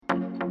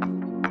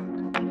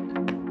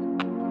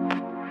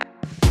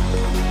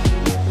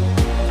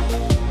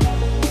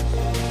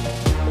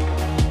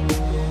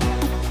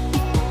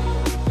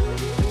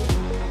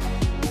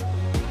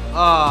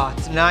Oh,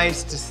 it's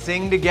nice to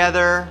sing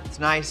together. It's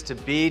nice to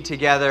be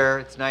together.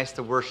 It's nice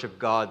to worship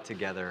God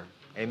together.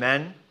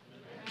 Amen?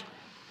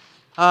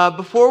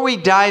 Before we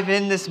dive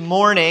in this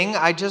morning,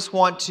 I just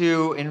want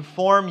to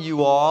inform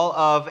you all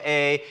of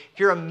if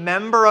you're a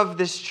member of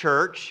this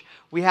church,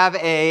 we have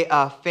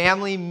a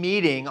family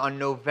meeting on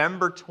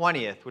November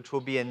 20th, which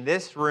will be in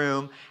this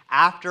room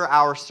after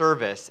our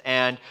service.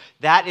 And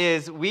that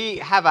is, we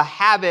have a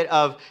habit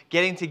of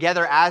getting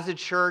together as a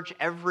church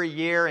every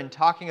year and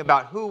talking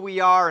about who we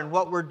are and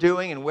what we're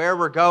doing and where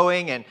we're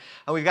going. And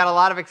we've got a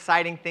lot of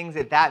exciting things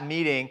at that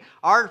meeting.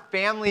 Our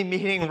family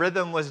meeting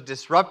rhythm was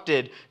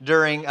disrupted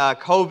during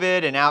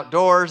COVID and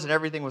outdoors, and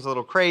everything was a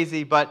little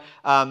crazy. But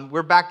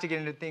we're back to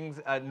getting into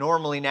things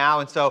normally now.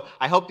 And so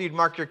I hope that you'd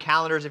mark your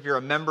calendars if you're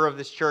a member of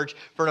this church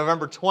for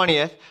November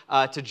 20th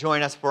to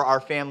join us for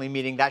our family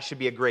meeting. That should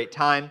be a great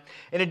time.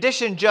 In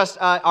addition, just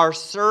our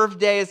Serve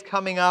Day is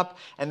coming up,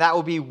 and that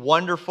will be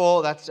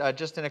wonderful. That's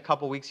just in a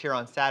couple weeks here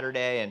on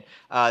Saturday,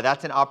 and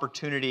that's an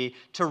opportunity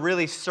to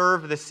really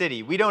serve the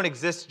city. We don't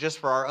exist just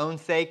for our own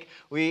sake.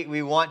 We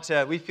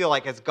feel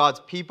like as God's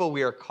people,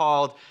 we are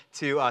called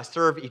to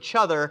serve each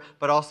other,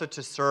 but also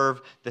to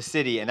serve the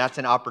city. And that's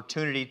an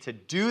opportunity to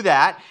do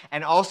that,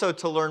 and also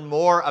to learn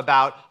more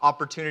about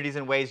opportunities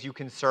and ways you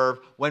can serve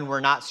when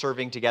we're not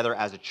serving together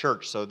as a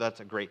church. So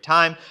that's a great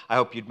time. I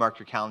hope you'd mark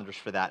your calendars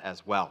for that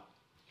as well.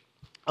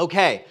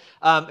 Okay,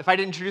 if I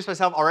didn't introduce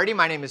myself already,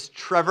 my name is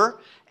Trevor,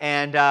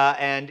 and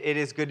it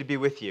is good to be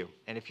with you.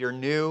 And if you're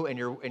new and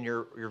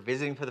you're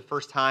visiting for the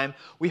first time,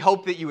 we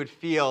hope that you would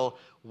feel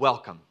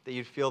welcome, that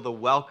you'd feel the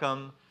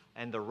welcome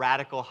and the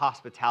radical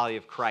hospitality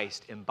of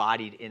Christ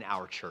embodied in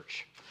our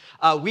church.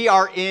 We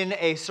are in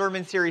a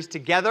sermon series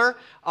together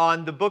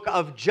on the book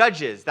of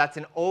Judges. That's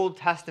an Old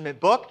Testament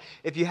book.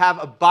 If you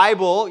have a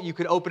Bible, you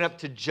could open up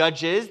to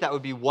Judges. That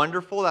would be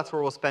wonderful. That's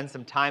where we'll spend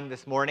some time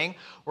this morning.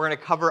 We're going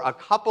to cover a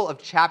couple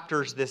of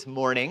chapters this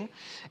morning.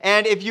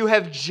 And if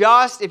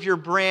you're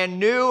brand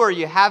new or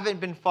you haven't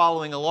been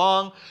following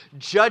along,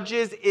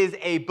 Judges is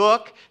a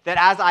book that,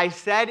 as I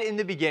said in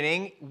the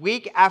beginning,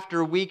 week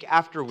after week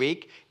after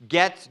week,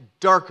 gets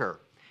darker.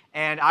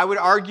 And I would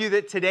argue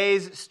that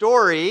today's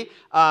story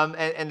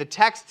and the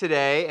text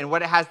today and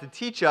what it has to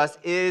teach us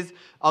is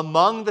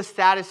among the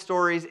saddest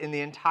stories in the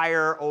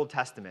entire Old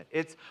Testament.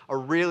 It's a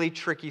really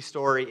tricky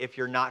story if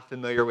you're not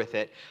familiar with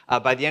it.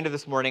 By the end of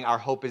this morning, our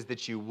hope is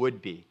that you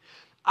would be.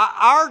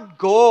 Our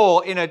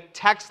goal in a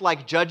text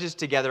like Judges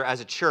together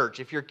as a church,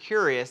 if you're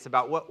curious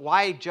about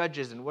why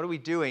Judges and what are we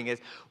doing, is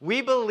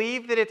we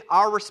believe that it's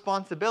our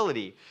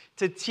responsibility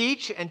to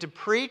teach and to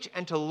preach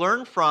and to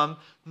learn from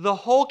the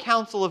whole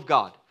counsel of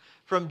God,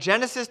 from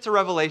Genesis to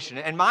Revelation.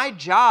 And my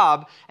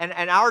job and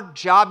our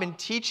job in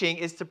teaching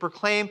is to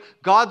proclaim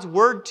God's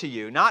word to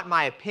you. Not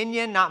my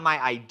opinion, not my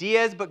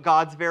ideas, but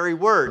God's very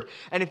word.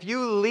 And if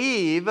you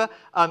leave,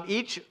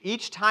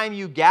 each time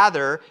you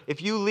gather,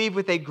 if you leave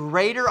with a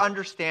greater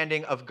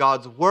understanding of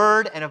God's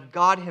word and of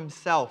God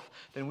himself,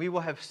 then we will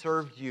have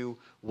served you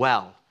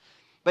well.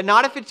 But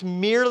not if it's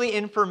merely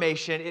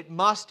information. It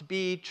must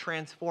be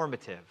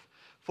transformative.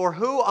 For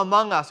who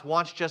among us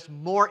wants just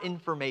more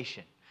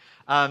information?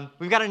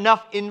 We've got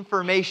enough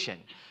information,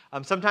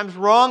 sometimes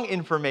wrong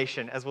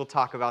information, as we'll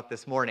talk about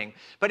this morning.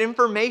 But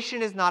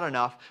information is not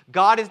enough.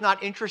 God is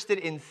not interested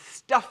in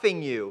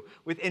stuffing you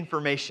with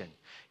information.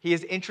 He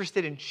is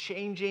interested in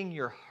changing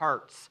your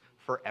hearts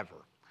forever.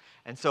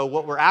 And so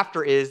what we're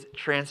after is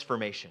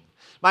transformation.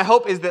 My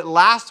hope is that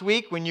last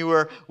week when you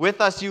were with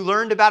us, you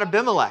learned about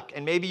Abimelech,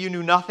 and maybe you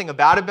knew nothing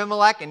about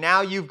Abimelech, and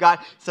now you've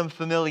got some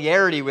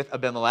familiarity with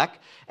Abimelech.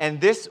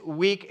 And this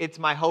week, it's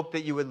my hope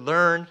that you would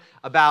learn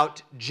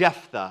about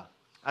Jephthah.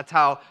 That's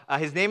how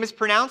his name is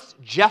pronounced,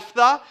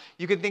 Jephthah.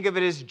 You can think of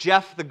it as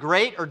Jeff the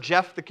Great, or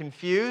Jeff the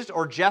Confused,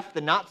 or Jeff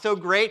the Not So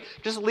Great.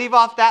 Just leave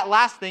off that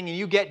last thing and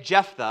you get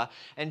Jephthah.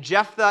 And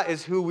Jephthah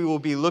is who we will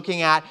be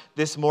looking at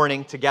this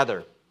morning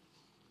together.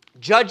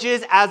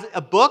 Judges as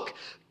a book,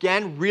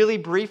 again, really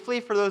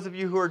briefly for those of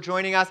you who are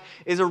joining us,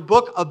 is a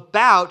book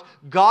about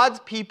God's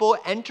people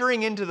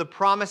entering into the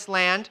promised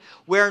land,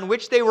 in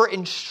which they were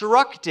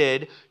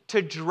instructed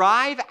to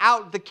drive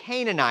out the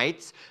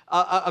Canaanites,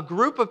 a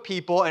group of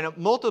people and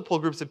multiple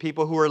groups of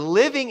people who were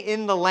living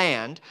in the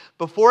land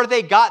before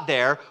they got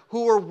there,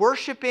 who were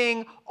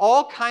worshiping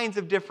all kinds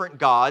of different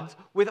gods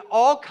with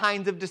all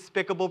kinds of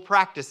despicable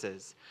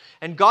practices.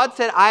 And God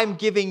said, I'm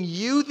giving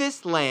you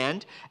this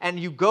land, and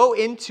you go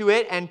into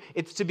it, and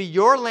it's to be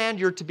your land.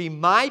 You're to be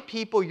my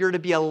people. You're to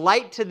be a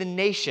light to the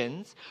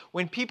nations.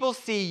 When people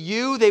see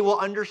you, they will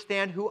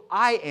understand who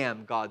I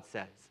am, God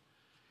says.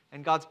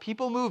 And God's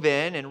people move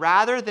in, and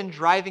rather than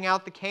driving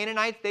out the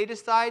Canaanites, they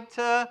decide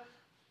to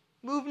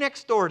move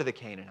next door to the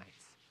Canaanites.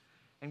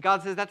 And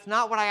God says, that's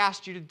not what I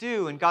asked you to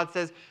do. And God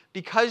says,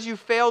 because you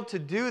failed to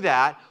do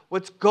that,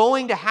 what's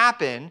going to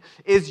happen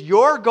is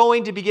you're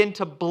going to begin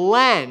to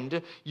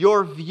blend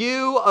your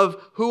view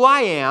of who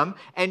I am,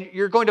 and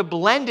you're going to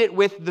blend it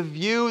with the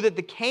view that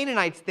the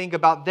Canaanites think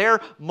about their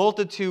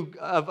multitude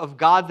of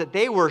gods that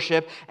they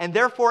worship, and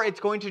therefore it's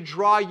going to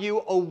draw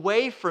you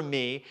away from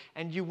me,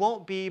 and you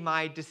won't be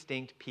my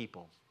distinct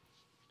people.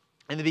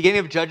 In the beginning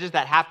of Judges,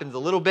 that happens a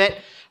little bit,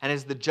 and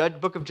as the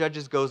book of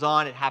Judges goes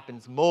on, it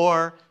happens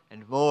more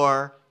and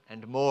more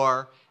and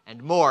more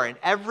and more. And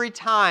every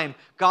time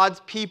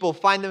God's people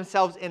find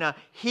themselves in a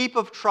heap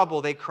of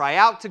trouble, they cry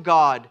out to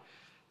God,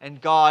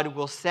 and God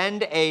will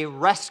send a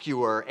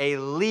rescuer, a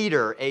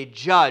leader, a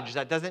judge.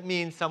 That doesn't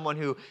mean someone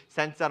who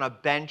sits on a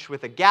bench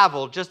with a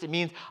gavel, just it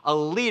means a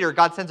leader.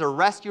 God sends a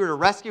rescuer to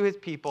rescue his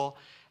people,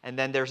 and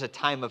then there's a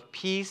time of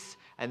peace,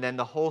 and then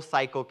the whole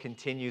cycle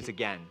continues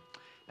again.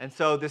 And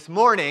so this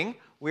morning,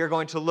 we are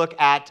going to look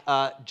at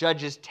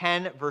Judges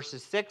 10,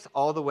 verses 6,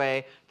 all the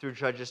way through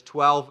Judges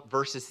 12,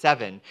 verses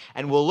 7.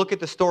 And we'll look at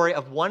the story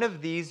of one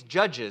of these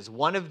judges,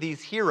 one of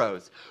these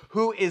heroes,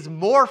 who is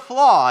more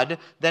flawed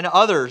than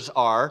others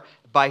are,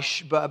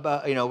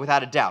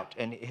 without a doubt.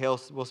 And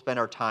we'll spend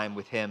our time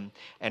with him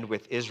and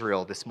with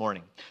Israel this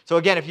morning. So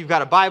again, if you've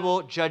got a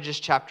Bible, Judges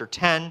chapter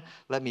 10,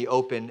 let me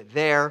open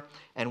there,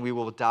 and we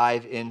will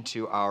dive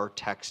into our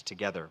text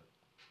together.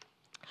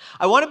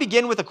 I want to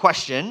begin with a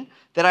question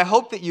that I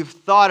hope that you've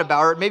thought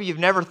about, or maybe you've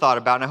never thought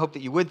about, and I hope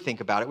that you would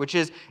think about it, which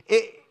is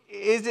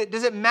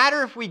does it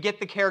matter if we get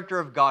the character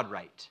of God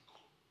right?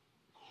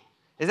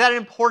 Is that an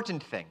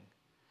important thing?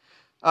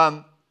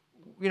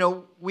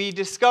 We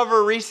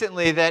discover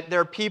recently that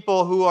there are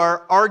people who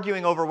are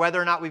arguing over whether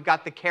or not we've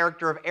got the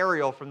character of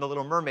Ariel from The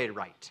Little Mermaid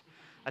right.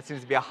 That seems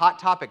to be a hot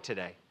topic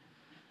today.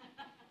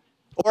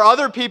 Or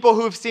other people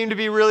who seem to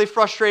be really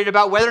frustrated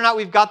about whether or not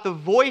we've got the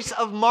voice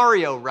of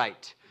Mario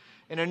right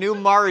in a new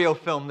Mario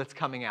film that's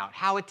coming out.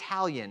 How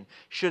Italian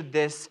should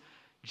this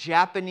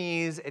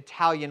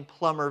Japanese-Italian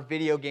plumber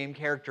video game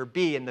character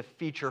be in the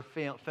feature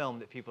film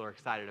that people are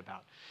excited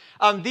about?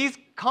 These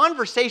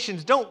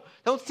conversations don't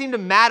seem to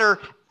matter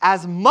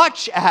as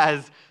much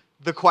as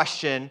the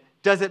question,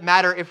 does it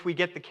matter if we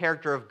get the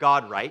character of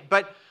God right?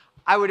 But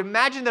I would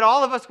imagine that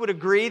all of us would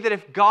agree that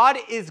if God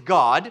is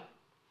God,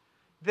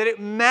 that it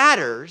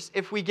matters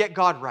if we get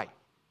God right.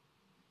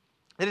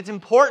 That it's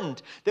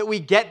important that we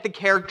get the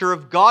character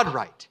of God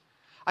right.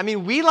 I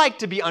mean, we like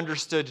to be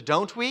understood,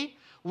 don't we?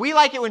 We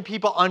like it when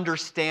people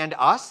understand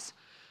us.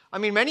 I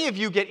mean, many of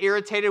you get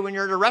irritated when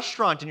you're at a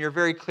restaurant and you're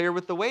very clear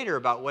with the waiter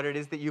about what it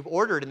is that you've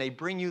ordered and they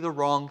bring you the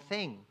wrong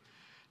thing.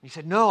 You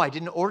said, no, I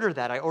didn't order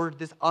that. I ordered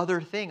this other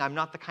thing. I'm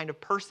not the kind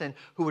of person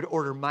who would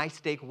order my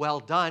steak well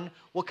done.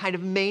 What kind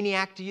of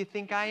maniac do you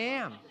think I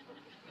am?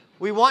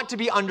 We want to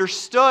be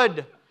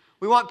understood.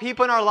 We want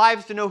people in our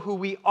lives to know who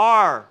we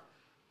are,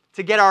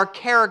 to get our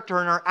character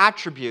and our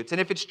attributes. And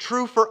if it's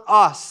true for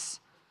us,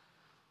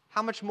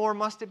 how much more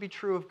must it be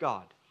true of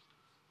God?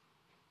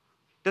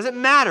 Does it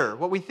matter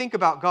what we think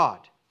about God?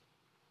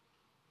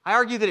 I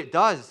argue that it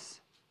does.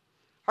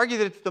 I argue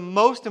that it's the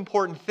most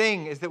important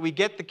thing is that we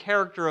get the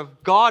character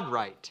of God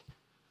right.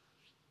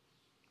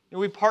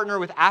 We partner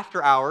with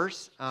After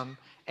Hours,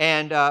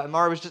 and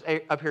Mara was just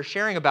up here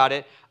sharing about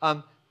it.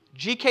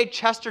 G.K.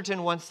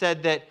 Chesterton once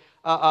said that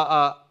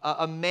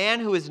a man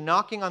who is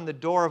knocking on the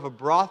door of a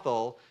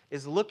brothel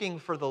is looking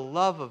for the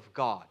love of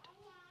God.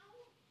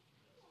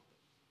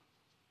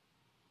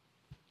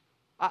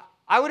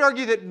 I would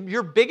argue that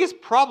your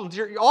biggest problems,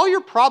 all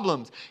your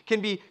problems can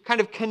be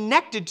kind of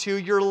connected to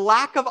your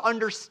lack of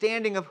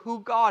understanding of who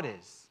God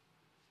is.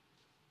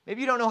 Maybe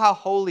you don't know how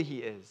holy He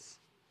is.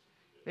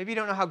 Maybe you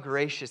don't know how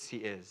gracious He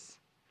is.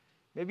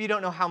 Maybe you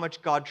don't know how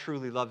much God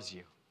truly loves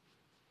you.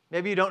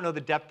 Maybe you don't know the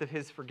depth of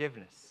His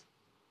forgiveness.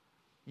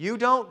 You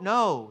don't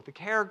know the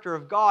character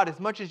of God as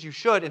much as you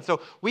should. And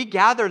so we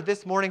gathered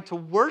this morning to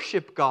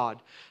worship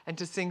God and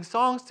to sing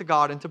songs to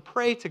God and to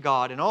pray to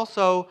God and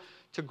also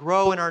to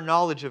grow in our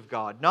knowledge of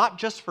God, not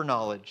just for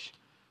knowledge,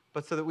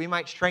 but so that we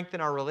might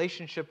strengthen our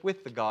relationship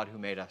with the God who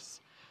made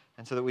us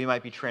and so that we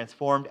might be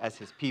transformed as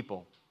His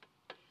people.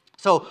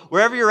 So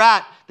wherever you're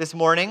at this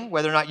morning,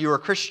 whether or not you're a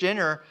Christian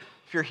or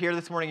if you're here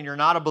this morning and you're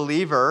not a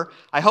believer,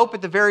 I hope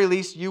at the very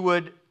least you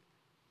would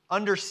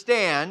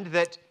understand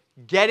that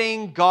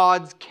getting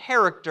God's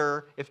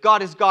character, if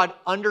God is God,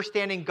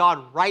 understanding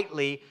God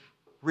rightly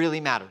really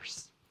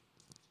matters.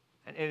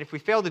 And if we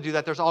fail to do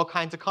that, there's all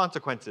kinds of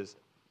consequences.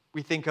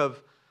 We think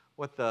of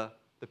what the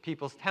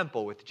People's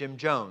Temple with Jim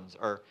Jones,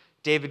 or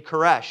David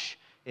Koresh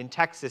in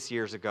Texas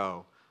years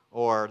ago,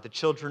 or the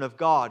Children of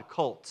God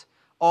cult.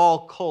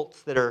 All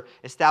cults that are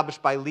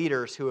established by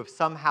leaders who have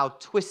somehow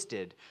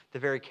twisted the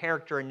very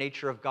character and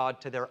nature of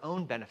God to their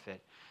own benefit,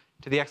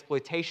 to the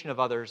exploitation of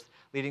others,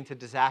 leading to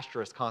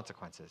disastrous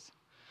consequences.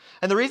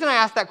 And the reason I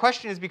ask that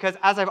question is because,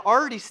 as I've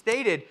already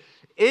stated,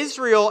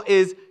 Israel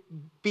is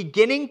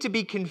beginning to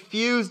be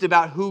confused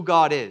about who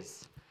God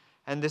is.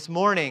 And this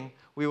morning,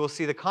 we will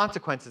see the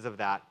consequences of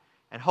that,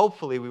 and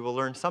hopefully we will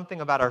learn something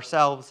about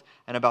ourselves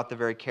and about the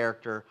very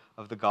character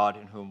of the God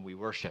in whom we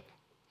worship.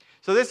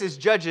 So this is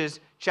Judges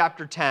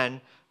chapter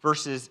 10,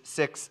 verses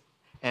 6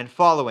 and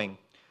following.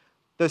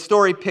 The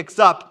story picks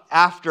up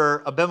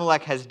after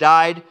Abimelech has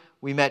died.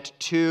 We met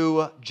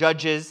two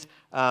judges.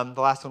 The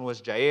last one was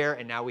Jair,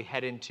 and now we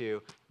head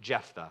into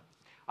Jephthah.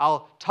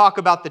 I'll talk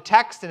about the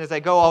text, and as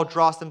I go, I'll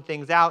draw some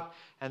things out,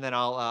 and then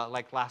I'll,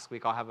 like last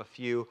week, I'll have a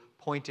few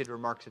pointed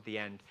remarks at the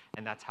end,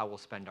 and that's how we'll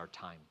spend our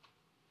time.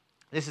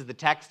 This is the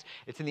text.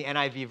 It's in the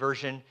NIV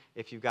version.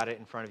 If you've got it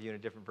in front of you in a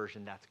different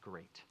version, that's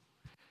great.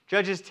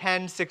 Judges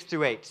 10,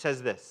 6-8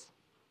 says this.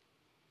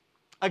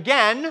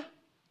 Again,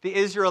 the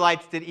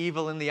Israelites did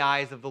evil in the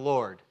eyes of the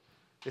Lord.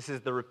 This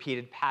is the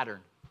repeated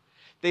pattern.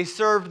 They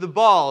served the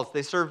Baals,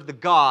 they served the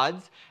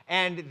gods,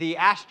 and the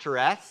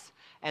Ashtoreths,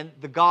 and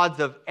the gods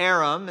of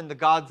Aram, and the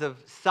gods of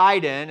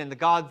Sidon, and the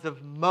gods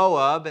of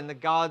Moab, and the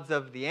gods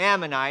of the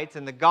Ammonites,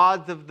 and the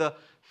gods of the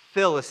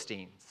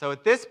Philistines. So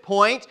at this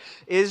point,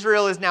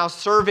 Israel is now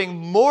serving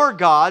more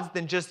gods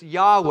than just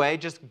Yahweh,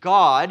 just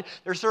God.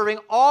 They're serving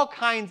all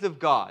kinds of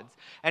gods.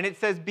 And it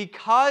says,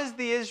 because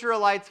the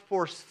Israelites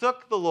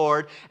forsook the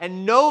Lord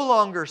and no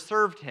longer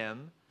served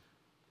him,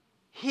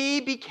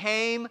 he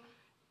became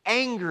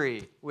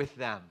angry with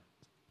them.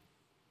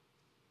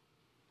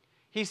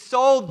 He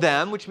sold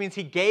them, which means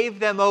he gave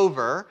them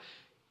over.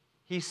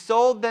 He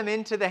sold them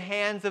into the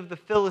hands of the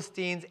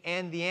Philistines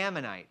and the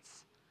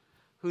Ammonites,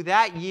 who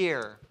that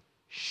year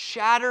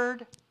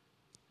shattered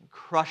and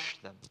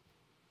crushed them.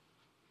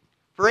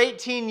 For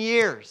 18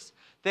 years,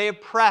 they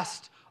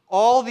oppressed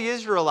all the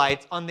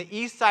Israelites on the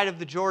east side of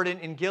the Jordan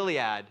in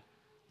Gilead,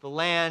 the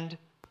land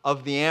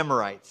of the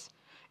Amorites.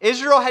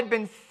 Israel had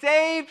been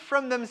saved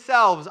from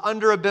themselves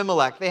under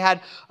Abimelech. They had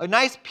a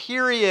nice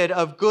period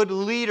of good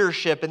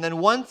leadership, and then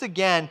once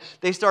again,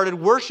 they started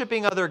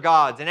worshiping other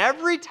gods. And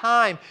every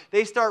time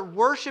they start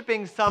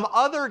worshiping some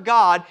other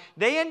god,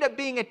 they end up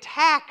being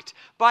attacked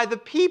by the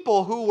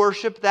people who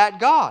worship that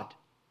god.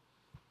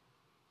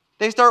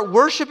 They start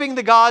worshiping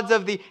the gods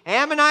of the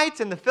Ammonites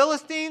and the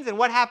Philistines, and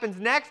what happens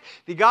next?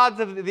 The gods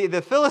of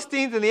the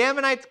Philistines and the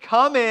Ammonites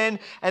come in,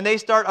 and they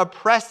start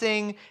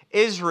oppressing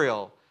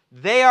Israel.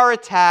 They are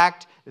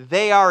attacked.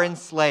 They are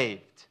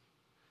enslaved.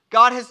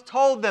 God has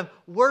told them,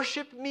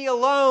 worship me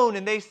alone.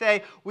 And they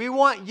say, we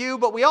want you,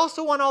 but we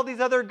also want all these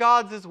other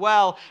gods as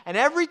well. And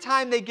every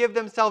time they give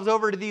themselves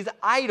over to these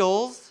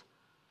idols,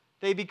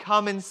 they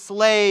become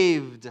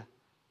enslaved.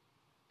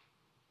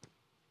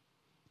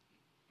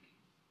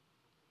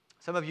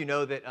 Some of you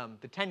know that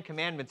the Ten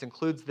Commandments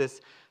includes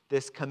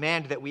this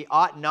command that we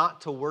ought not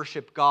to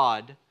worship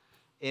God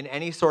in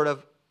any sort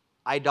of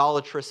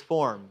idolatrous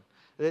form.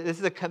 This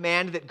is a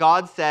command that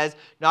God says,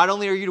 not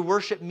only are you to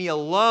worship me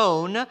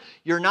alone,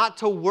 you're not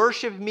to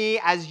worship me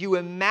as you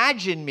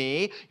imagine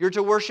me, you're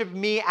to worship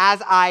me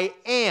as I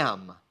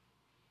am.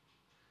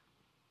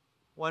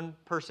 One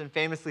person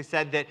famously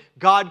said that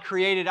God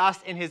created us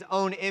in his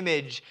own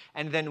image,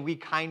 and then we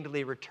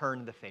kindly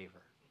return the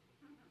favor.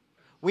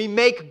 We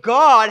make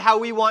God how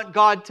we want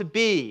God to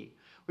be.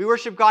 We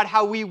worship God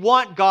how we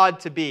want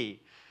God to be.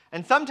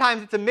 And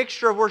sometimes it's a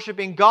mixture of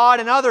worshiping God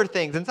and other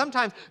things. And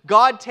sometimes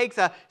God takes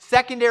a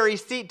secondary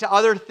seat to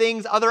other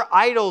things, other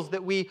idols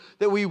that we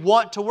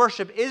want to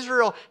worship.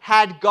 Israel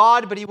had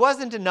God, but he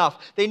wasn't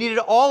enough. They needed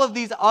all of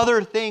these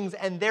other things,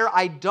 and their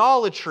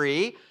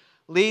idolatry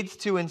leads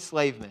to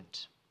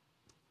enslavement.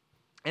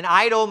 An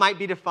idol might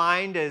be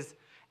defined as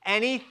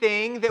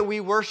anything that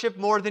we worship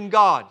more than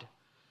God.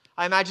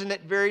 I imagine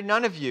that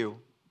none of you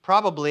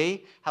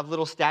probably have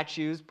little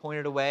statues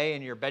pointed away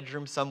in your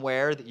bedroom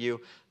somewhere that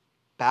you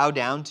bow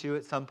down to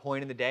at some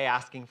point in the day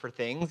asking for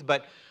things.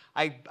 But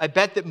I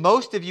bet that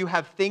most of you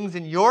have things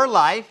in your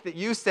life that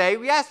you say,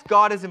 yes,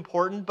 God is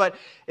important, but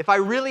if I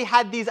really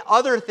had these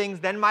other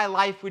things, then my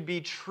life would be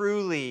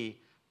truly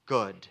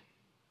good.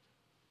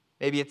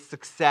 Maybe it's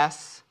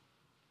success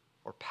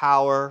or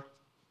power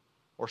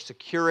or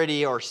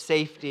security or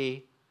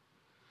safety.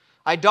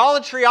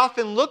 Idolatry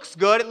often looks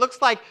good. It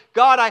looks like,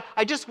 God,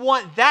 I just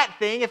want that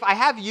thing. If I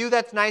have you,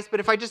 that's nice.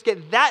 But if I just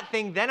get that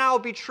thing, then I'll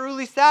be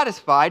truly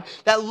satisfied.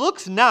 That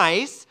looks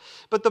nice.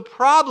 But the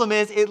problem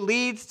is it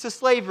leads to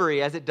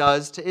slavery, as it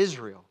does to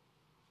Israel.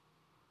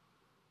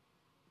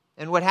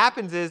 And what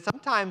happens is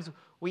sometimes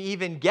we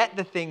even get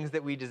the things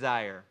that we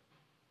desire,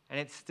 and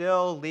it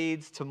still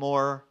leads to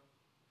more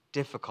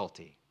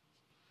difficulty.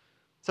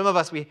 Some of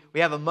us, we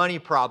have a money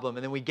problem,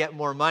 and then we get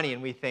more money,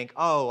 and we think,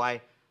 oh, I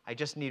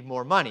just need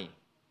more money.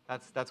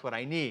 That's what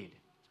I need.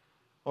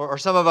 Or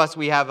some of us,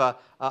 we have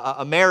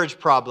a marriage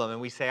problem, and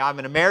we say, I'm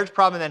in a marriage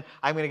problem, and then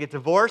I'm going to get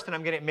divorced, and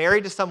I'm going to get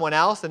married to someone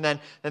else, and then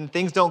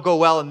things don't go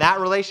well in that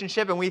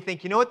relationship, and we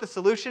think, you know what the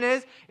solution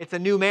is? It's a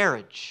new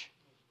marriage.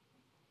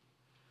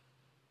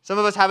 Some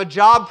of us have a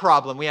job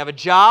problem. We have a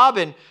job,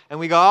 and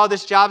we go, oh,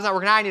 this job's not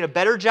working out. I need a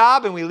better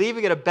job. And we leave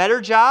and get a better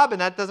job, and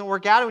that doesn't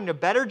work out. And we need a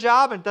better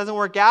job, and it doesn't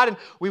work out. And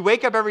we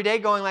wake up every day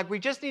going like, we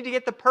just need to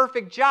get the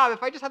perfect job.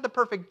 If I just had the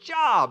perfect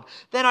job,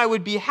 then I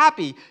would be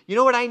happy. You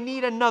know what? I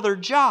need another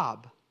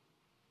job.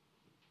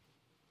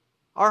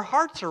 Our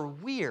hearts are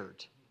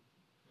weird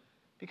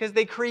because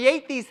they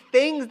create these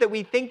things that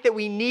we think that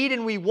we need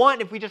and we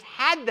want. If we just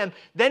had them,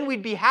 then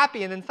we'd be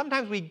happy. And then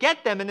sometimes we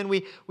get them, and then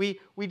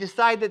we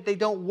decide that they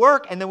don't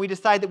work, and then we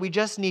decide that we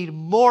just need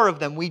more of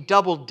them. We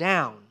double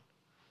down.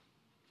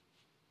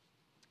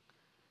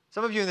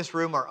 Some of you in this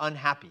room are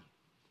unhappy.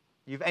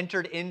 You've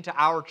entered into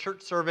our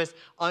church service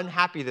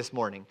unhappy this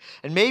morning.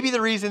 And maybe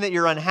the reason that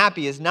you're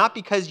unhappy is not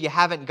because you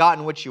haven't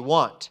gotten what you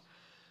want,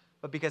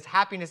 but because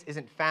happiness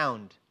isn't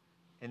found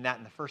in that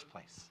in the first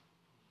place.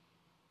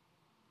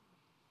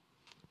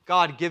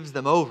 God gives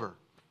them over.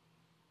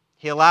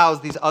 He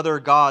allows these other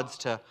gods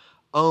to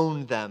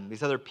own them,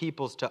 these other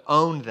peoples to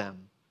own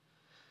them.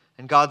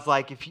 And God's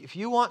like, if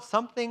you want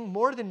something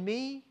more than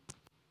me,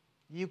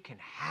 you can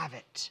have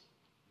it.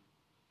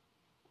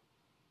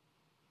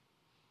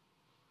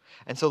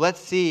 And so let's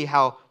see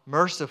how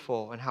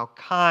merciful and how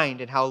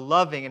kind and how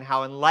loving and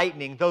how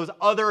enlightening those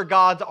other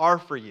gods are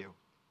for you.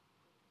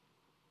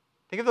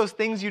 Think of those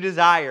things you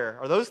desire.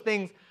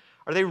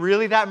 Are they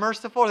really that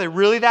merciful? Are they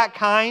really that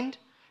kind?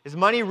 Is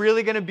money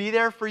really going to be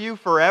there for you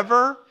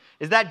forever?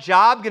 Is that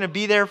job going to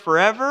be there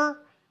forever?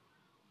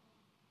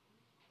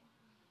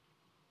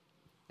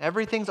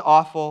 Everything's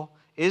awful.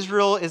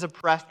 Israel is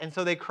oppressed, and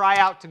so they cry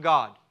out to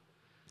God.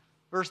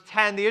 Verse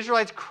 10, the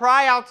Israelites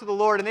cry out to the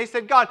Lord, and they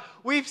said, God,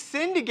 we've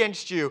sinned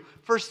against you,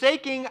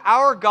 forsaking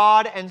our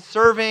God and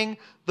serving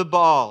the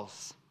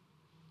Baals.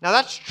 Now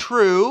that's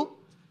true,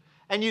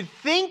 and you'd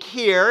think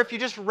here, if you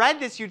just read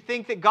this, you'd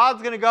think that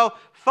God's going to go,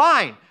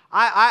 fine,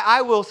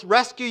 I will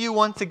rescue you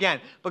once again.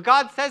 But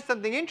God says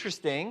something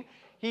interesting.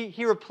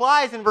 He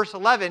replies in verse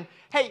 11,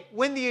 hey,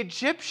 when the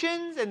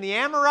Egyptians and the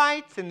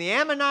Amorites and the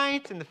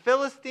Ammonites and the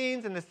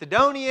Philistines and the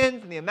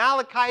Sidonians and the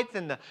Amalekites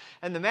and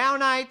the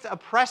Maonites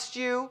oppressed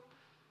you,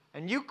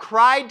 and you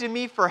cried to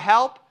me for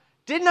help,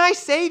 didn't I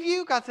save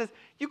you? God says,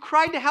 you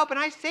cried to help and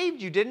I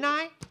saved you, didn't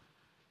I?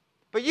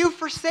 But you've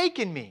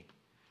forsaken me,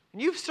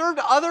 and you've served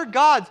other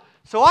gods,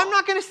 so I'm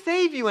not going to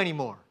save you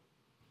anymore.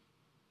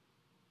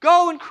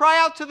 Go and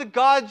cry out to the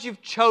gods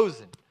you've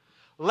chosen.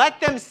 Let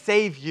them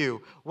save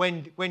you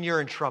when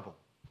you're in trouble.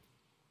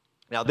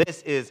 Now,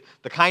 this is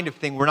the kind of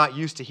thing we're not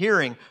used to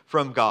hearing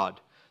from God.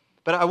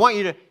 But I want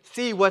you to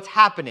see what's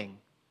happening.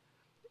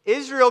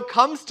 Israel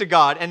comes to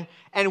God,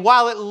 and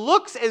while it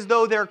looks as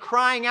though their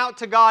crying out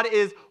to God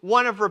is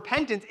one of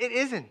repentance, it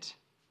isn't.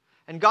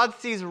 And God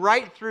sees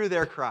right through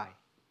their cry.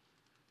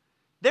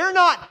 They're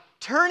not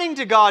turning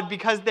to God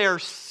because they're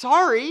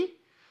sorry.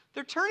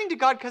 They're turning to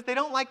God because they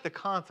don't like the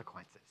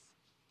consequences.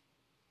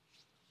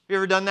 Have you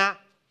ever done that?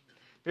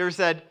 Have you ever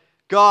said,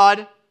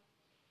 God,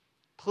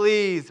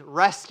 please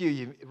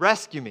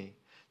rescue me.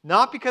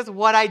 Not because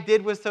what I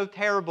did was so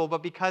terrible,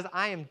 but because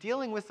I am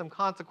dealing with some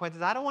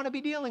consequences I don't want to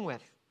be dealing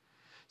with.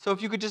 So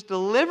if you could just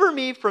deliver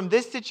me from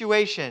this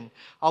situation,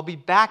 I'll be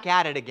back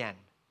at it again.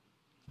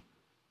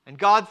 And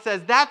God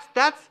says,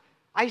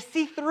 I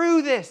see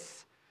through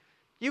this.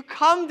 You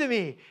come to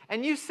me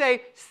and you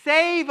say,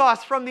 save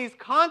us from these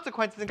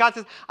consequences. And God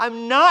says,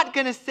 I'm not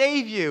going to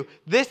save you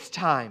this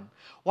time.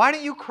 Why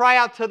don't you cry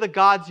out to the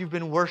gods you've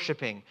been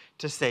worshiping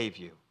to save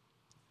you?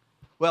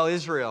 Well,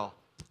 Israel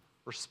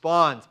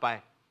responds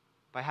by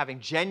having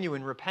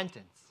genuine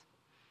repentance.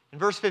 In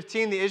verse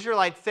 15, the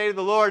Israelites say to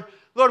the Lord,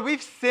 Lord,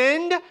 we've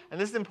sinned, and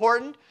this is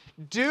important,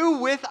 do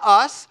with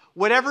us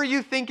whatever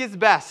you think is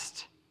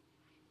best.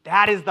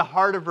 That is the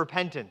heart of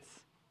repentance.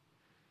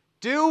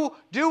 Do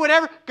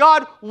whatever.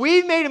 God,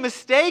 we've made a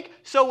mistake,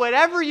 so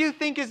whatever you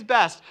think is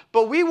best.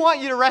 But we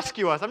want you to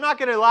rescue us. I'm not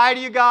going to lie to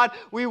you, God.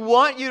 We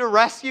want you to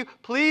rescue.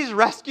 Please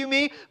rescue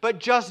me, but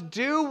just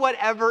do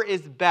whatever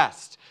is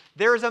best.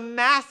 There is a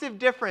massive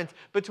difference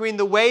between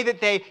the way that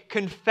they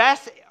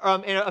confess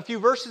a few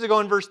verses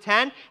ago in verse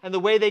 10 and the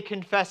way they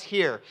confess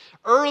here.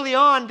 Early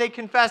on, they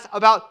confess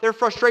about their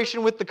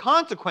frustration with the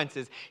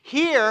consequences.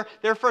 Here,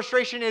 their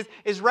frustration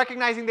is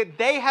recognizing that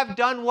they have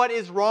done what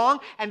is wrong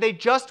and they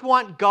just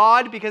want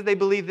God because they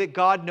believe that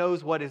God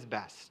knows what is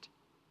best.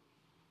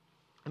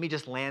 Let me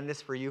just land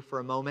this for you for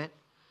a moment.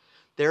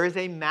 There is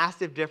a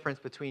massive difference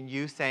between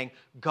you saying,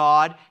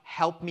 God,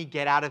 help me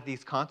get out of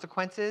these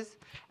consequences,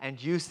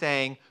 and you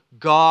saying,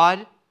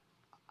 God,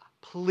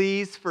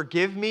 please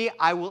forgive me.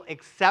 I will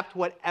accept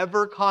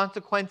whatever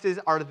consequences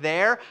are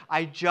there.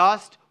 I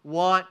just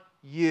want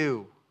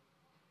you.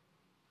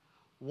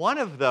 One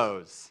of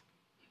those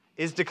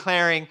is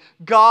declaring,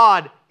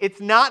 God, it's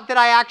not that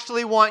I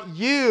actually want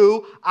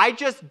you. I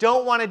just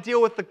don't want to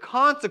deal with the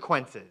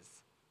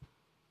consequences.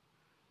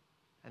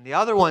 And the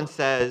other one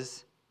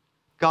says,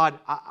 God,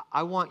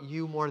 I want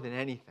you more than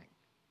anything.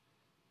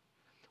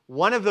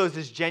 One of those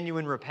is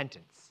genuine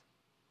repentance,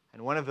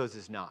 and one of those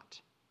is not.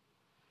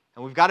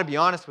 And we've got to be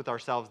honest with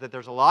ourselves that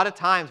there's a lot of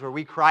times where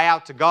we cry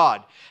out to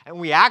God, and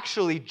we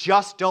actually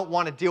just don't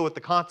want to deal with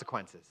the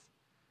consequences.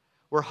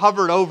 We're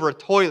hovered over a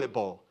toilet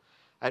bowl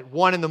at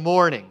 1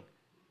 a.m,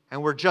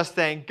 and we're just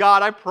saying,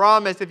 God, I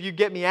promise if you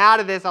get me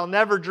out of this, I'll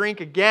never drink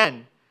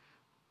again.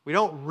 We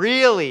don't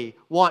really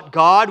want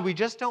God. We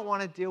just don't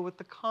want to deal with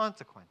the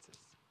consequences.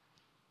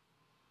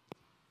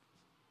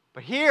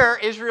 But here,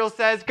 Israel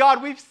says,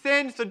 God, we've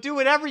sinned, so do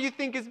whatever you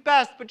think is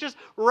best, but just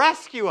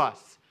rescue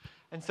us.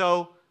 And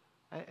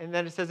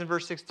then it says in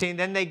verse 16,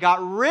 then they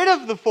got rid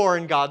of the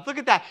foreign gods. Look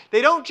at that.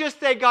 They don't just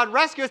say, God,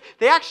 rescue us.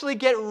 They actually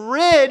get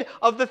rid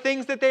of the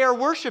things that they are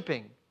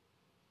worshiping.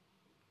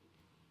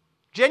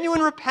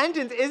 Genuine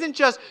repentance isn't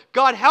just,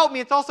 God, help me.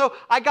 It's also,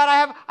 I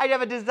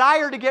have a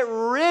desire to get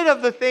rid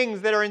of the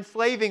things that are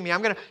enslaving me.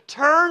 I'm going to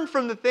turn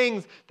from the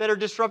things that are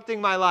disrupting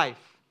my life.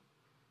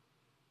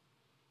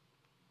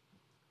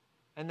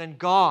 And then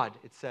God,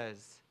 it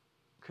says,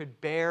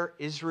 could bear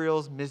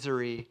Israel's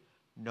misery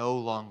no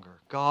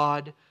longer.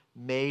 God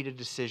made a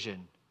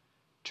decision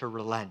to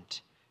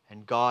relent,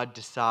 and God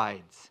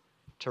decides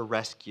to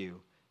rescue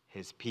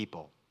his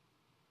people.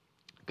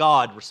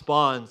 God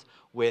responds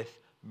with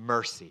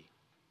mercy.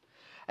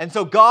 And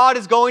so God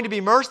is going to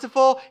be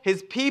merciful.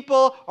 His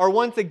people are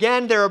once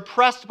again, they're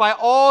oppressed by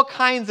all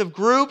kinds of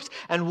groups.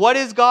 And what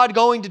is God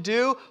going to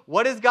do?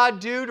 What does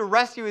God do to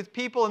rescue his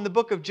people in the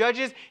book of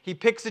Judges? He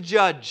picks a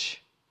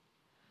judge.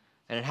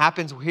 And it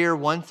happens here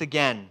once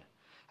again.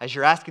 As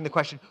you're asking the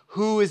question,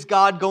 who is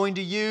God going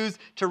to use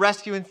to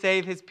rescue and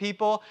save his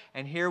people?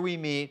 And here we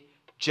meet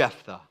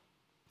Jephthah.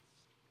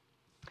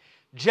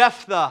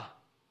 Jephthah,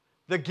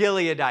 the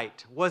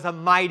Gileadite, was a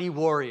mighty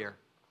warrior.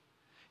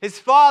 His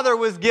father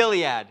was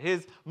Gilead.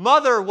 His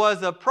mother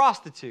was a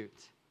prostitute.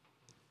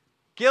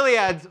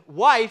 Gilead's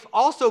wife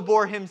also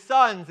bore him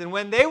sons, and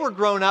when they were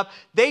grown up,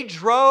 they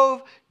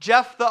drove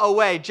Jephthah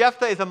away.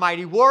 Jephthah is a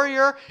mighty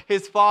warrior.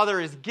 His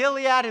father is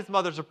Gilead. His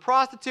mother's a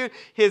prostitute.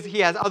 He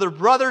has other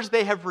brothers.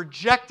 They have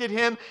rejected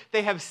him.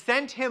 They have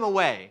sent him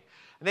away.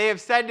 They have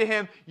said to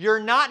him,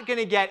 "You're not going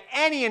to get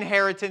any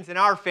inheritance in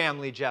our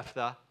family,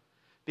 Jephthah,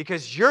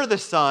 because you're the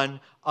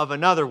son of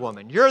another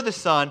woman. You're the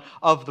son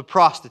of the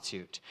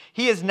prostitute."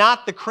 He is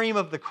not the cream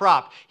of the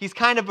crop. He's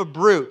kind of a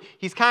brute.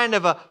 He's kind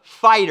of a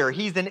fighter.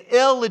 He's an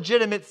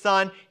illegitimate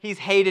son. He's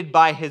hated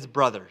by his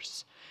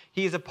brothers.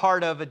 He's a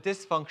part of a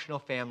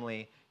dysfunctional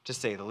family, to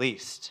say the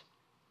least.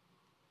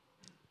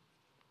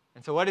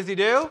 And so what does he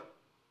do?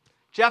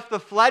 Jephthah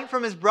fled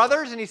from his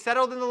brothers and he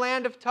settled in the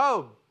land of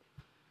Tob,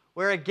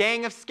 where a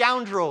gang of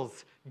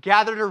scoundrels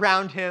gathered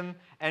around him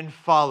and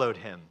followed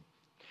him.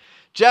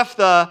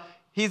 Jephthah,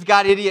 he's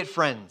got idiot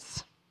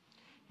friends.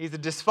 He's a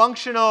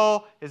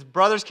dysfunctional, his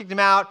brothers kicked him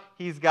out,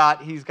 he's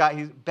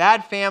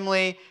bad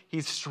family,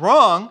 he's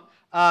strong,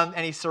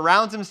 and he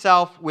surrounds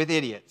himself with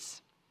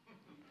idiots.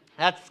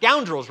 That's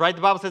scoundrels, right?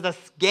 The Bible says a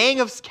gang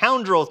of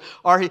scoundrels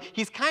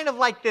he's kind of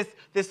like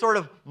this sort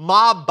of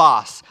mob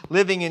boss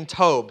living in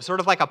Tob, sort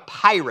of like a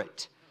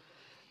pirate.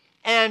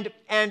 And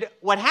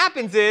what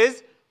happens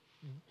is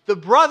the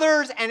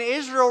brothers and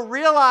Israel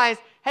realize,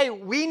 hey,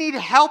 we need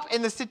help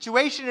in the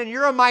situation, and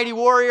you're a mighty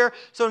warrior.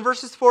 So in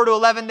verses 4 to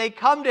 11, they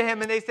come to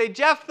him and they say,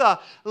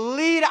 "Jephthah,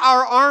 lead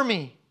our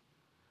army."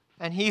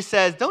 And he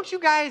says, don't you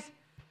guys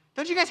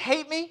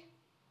hate me?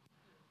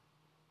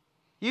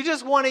 You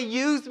just want to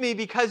use me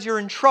because you're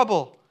in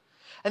trouble.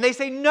 And they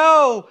say,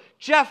 "No,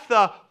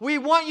 Jephthah, we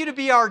want you to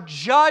be our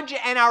judge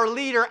and our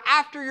leader.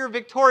 After you're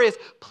victorious,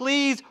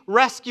 please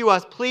rescue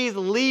us. Please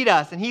lead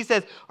us." And he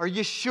says, "Are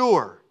you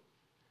sure?"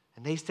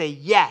 And they say,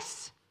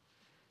 "Yes."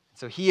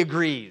 So he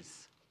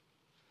agrees.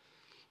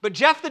 But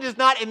Jephthah does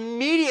not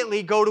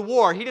immediately go to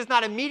war. He does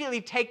not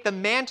immediately take the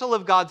mantle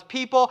of God's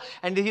people,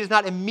 and he does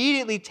not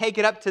immediately take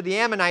it up to the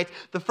Ammonites.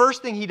 The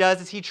first thing he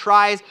does is he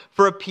tries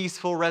for a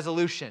peaceful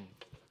resolution.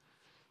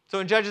 So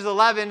in Judges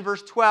 11,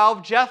 verse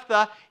 12,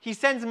 Jephthah, he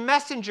sends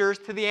messengers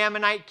to the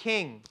Ammonite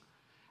king.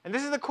 And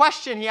this is the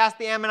question he asked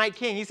the Ammonite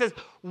king. He says,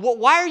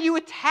 "Why are you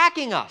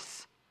attacking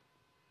us?"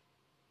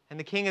 And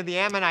the king of the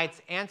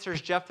Ammonites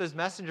answers Jephthah's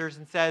messengers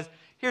and says,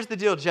 "Here's the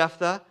deal,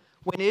 Jephthah.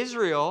 When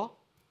Israel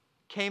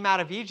came out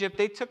of Egypt,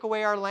 they took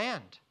away our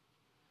land.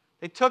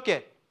 They took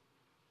it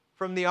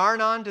from the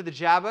Arnon to the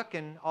Jabbok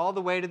and all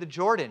the way to the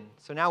Jordan.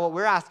 So now what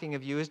we're asking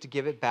of you is to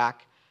give it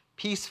back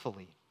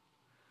peacefully."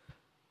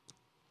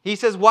 He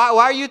says, why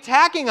are you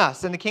attacking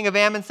us? And the king of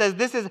Ammon says,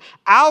 "This is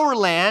our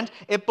land.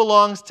 It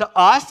belongs to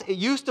us. It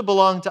used to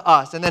belong to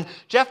us." And then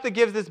Jephthah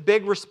gives this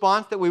big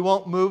response that we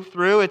won't move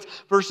through. It's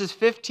verses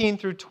 15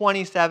 through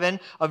 27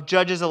 of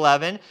Judges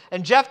 11.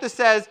 And Jephthah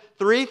says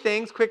three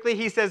things quickly.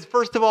 He says,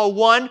 first of all,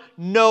 one,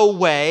 no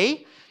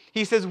way.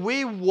 He says,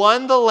 we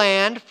won the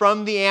land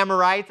from the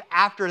Amorites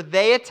after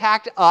they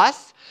attacked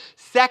us.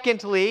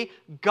 Secondly,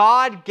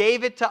 God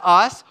gave it to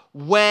us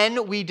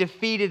when we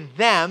defeated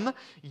them.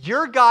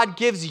 Your God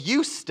gives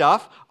you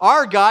stuff.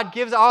 Our God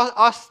gives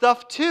us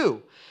stuff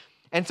too.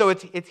 And so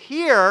it's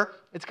here,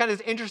 it's kind of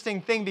this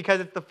interesting thing because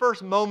it's the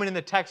first moment in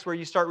the text where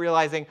you start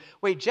realizing,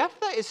 wait,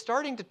 Jephthah is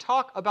starting to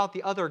talk about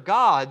the other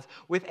gods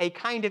with a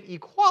kind of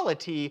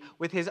equality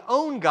with his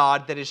own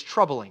God that is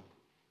troubling.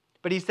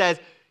 But he says,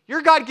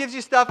 your God gives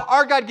you stuff,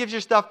 our God gives you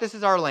stuff, this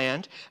is our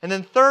land. And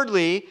then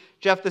thirdly,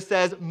 Jephthah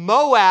says,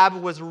 Moab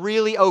was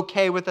really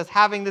okay with us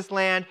having this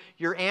land.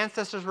 Your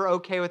ancestors were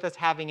okay with us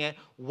having it.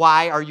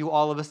 Why are you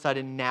all of a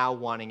sudden now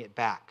wanting it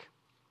back?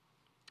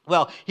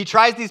 Well, he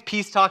tries these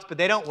peace talks, but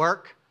they don't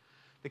work.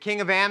 The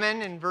king of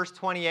Ammon, in verse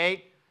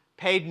 28,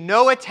 paid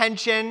no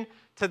attention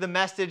to the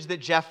message that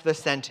Jephthah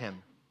sent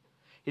him.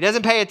 He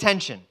doesn't pay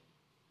attention.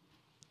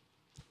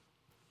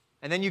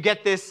 And then you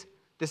get this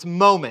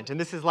moment, and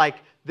this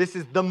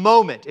is the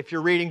moment if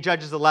you're reading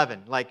Judges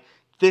 11. Like,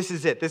 this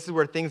is it. This is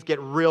where things get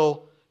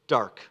real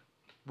dark.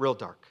 Real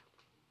dark.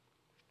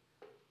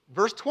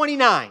 Verse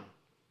 29,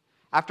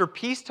 after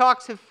peace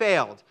talks have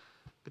failed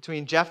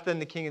between Jephthah and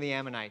the king of the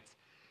Ammonites,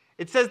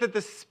 it says that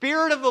the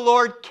Spirit of the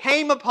Lord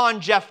came upon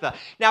Jephthah.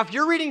 Now, if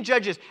you're reading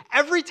Judges,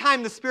 every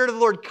time the Spirit of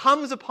the Lord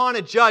comes upon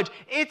a judge,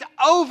 it's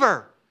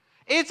over.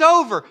 It's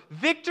over.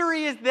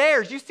 Victory is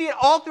theirs. You see it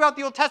all throughout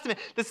the Old Testament.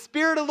 The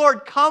Spirit of the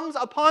Lord comes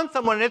upon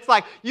someone, and it's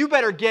like, you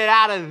better get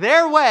out of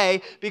their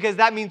way, because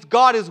that means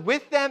God is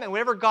with them, and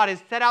whatever God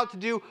has set out to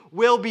do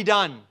will be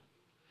done.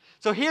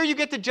 So here you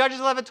get to Judges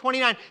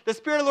 11:29. The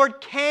Spirit of the Lord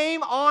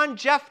came on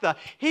Jephthah.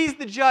 He's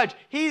the judge.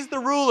 He's the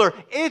ruler.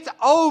 It's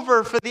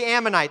over for the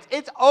Ammonites.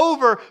 It's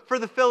over for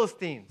the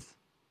Philistines.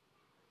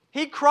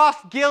 He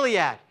crossed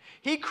Gilead.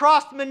 He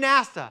crossed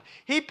Manasseh.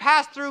 He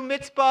passed through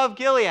Mizpah of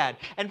Gilead.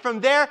 And from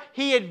there,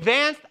 he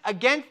advanced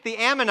against the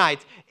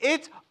Ammonites.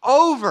 It's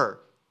over.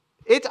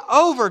 It's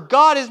over.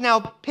 God has now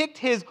picked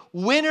his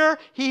winner.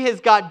 He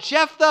has got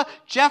Jephthah.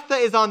 Jephthah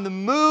is on the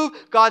move.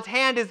 God's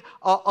hand is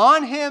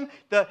on him.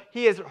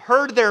 He has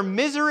heard their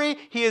misery.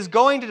 He is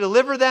going to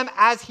deliver them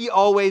as he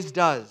always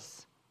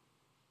does.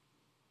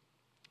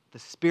 The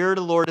Spirit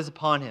of the Lord is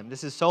upon him.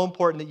 This is so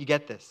important that you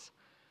get this,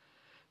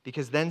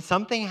 because then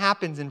something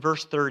happens in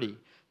verse 30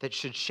 that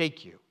should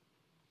shake you.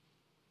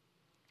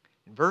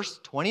 In verse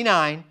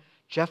 29,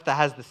 Jephthah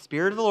has the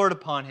Spirit of the Lord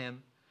upon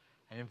him.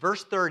 And in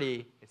verse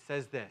 30, it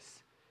says this,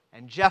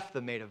 and Jephthah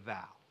made a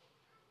vow.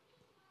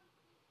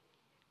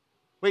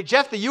 Wait,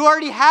 Jephthah, you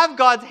already have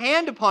God's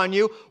hand upon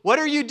you. What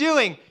are you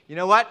doing? You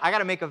know what? I got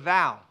to make a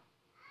vow.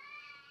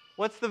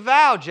 What's the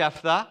vow,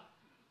 Jephthah?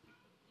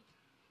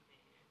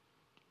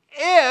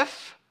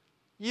 If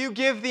you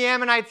give the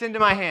Ammonites into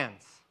my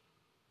hands.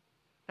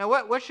 Now,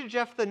 what should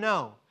Jephthah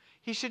know?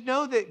 He should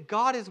know that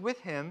God is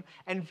with him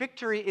and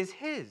victory is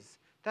his.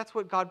 That's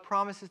what God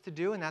promises to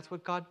do, and that's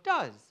what God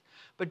does.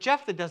 But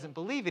Jephthah doesn't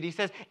believe it. He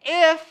says,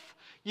 if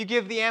you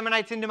give the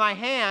Ammonites into my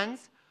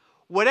hands,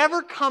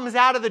 whatever comes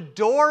out of the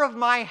door of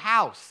my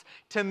house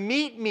to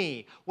meet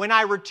me when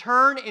I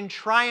return in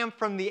triumph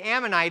from the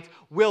Ammonites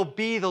will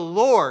be the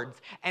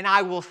Lord's, and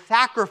I will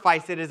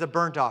sacrifice it as a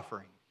burnt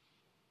offering.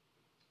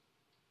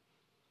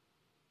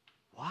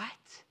 What?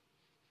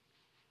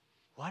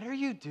 What are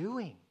you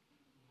doing?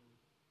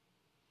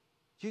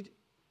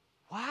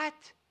 What?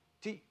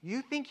 Do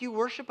you think you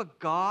worship a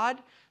God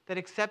that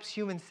accepts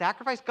human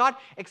sacrifice? God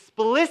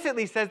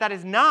explicitly says that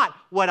is not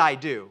what I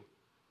do.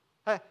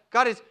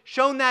 God has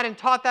shown that and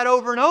taught that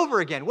over and over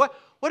again. What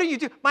do you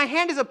do? My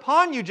hand is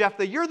upon you,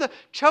 Jephthah. You're the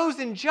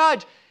chosen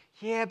judge.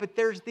 Yeah, but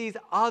there's these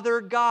other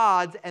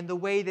gods, and the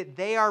way that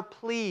they are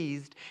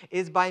pleased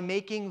is by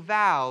making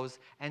vows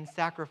and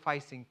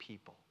sacrificing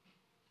people.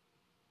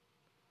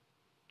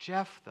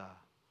 Jephthah,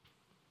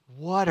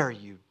 what are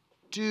you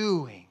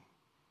doing?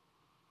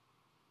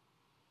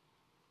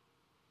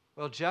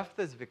 Well,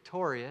 Jephthah is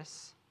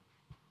victorious,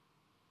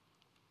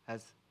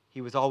 as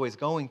he was always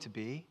going to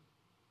be.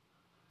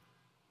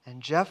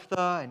 And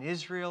Jephthah and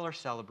Israel are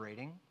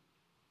celebrating.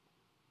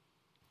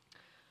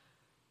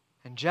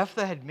 And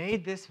Jephthah had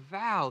made this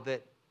vow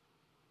that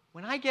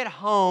when I get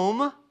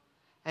home,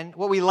 and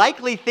what we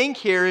likely think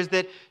here is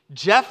that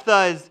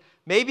Jephthah is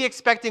maybe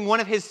expecting one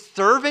of his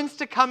servants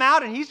to come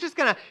out, and he's just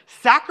going to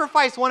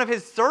sacrifice one of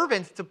his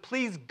servants to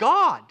please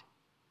God.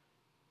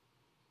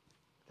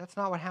 That's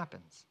not what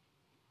happens.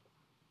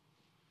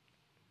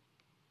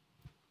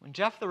 When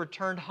Jephthah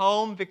returned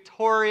home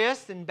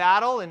victorious in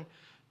battle in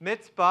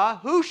Mizpah,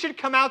 who should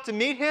come out to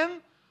meet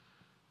him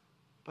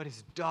but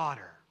his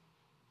daughter?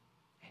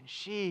 And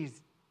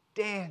she's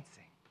dancing.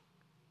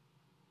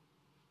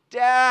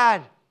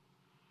 Dad,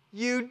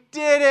 you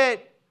did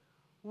it.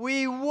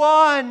 We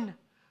won.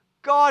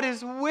 God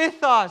is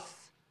with us.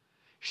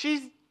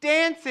 She's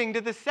dancing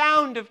to the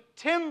sound of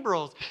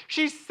timbrels.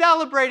 She's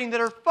celebrating that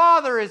her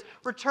father has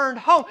returned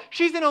home.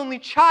 She's an only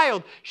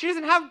child. She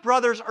doesn't have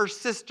brothers or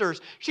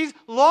sisters. She's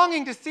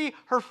longing to see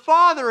her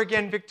father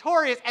again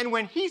victorious. And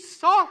when he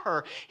saw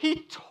her,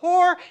 he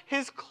tore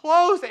his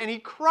clothes and he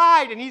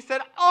cried and he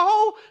said,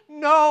 "Oh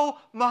no,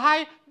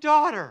 my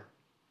daughter.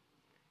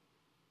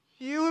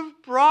 You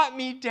have brought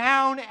me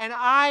down and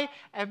I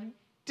am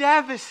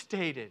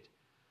devastated.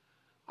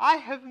 I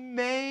have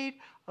made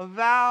a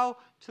vow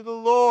to the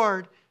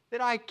Lord that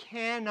I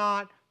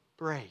cannot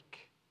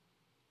break."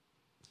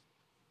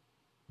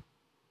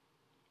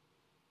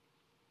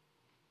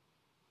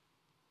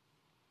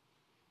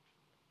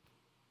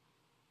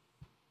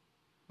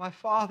 "My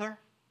father,"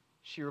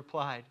 she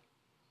replied,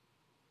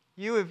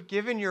 "you have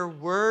given your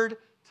word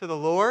to the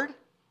Lord.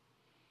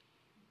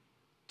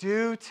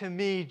 Do to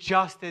me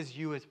just as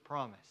you have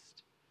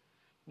promised,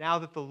 now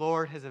that the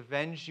Lord has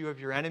avenged you of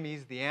your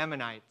enemies, the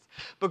Ammonites.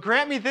 But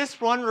grant me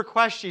this one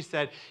request," she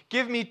said.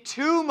 "Give me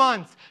 2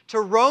 months to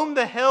roam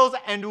the hills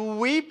and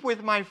weep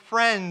with my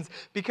friends,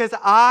 because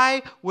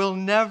I will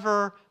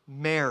never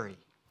marry."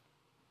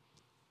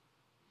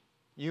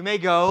 "You may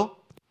go,"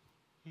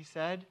 he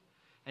said.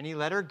 And he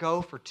let her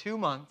go for 2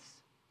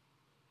 months.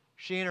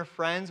 She and her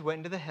friends went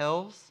into the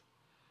hills,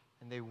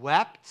 and they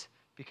wept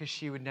because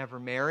she would never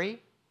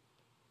marry.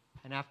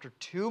 And after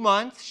 2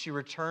 months, she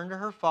returned to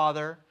her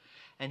father,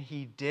 and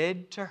he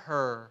did to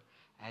her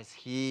as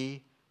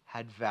he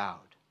had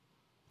vowed.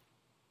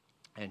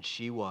 And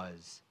she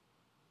was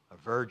a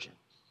virgin.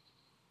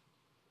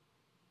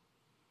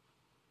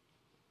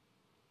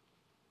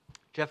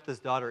 Jephthah's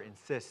daughter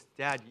insists,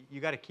 "Dad,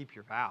 you got to keep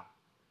your vow.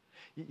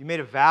 You made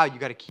a vow, you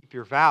got to keep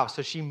your vow.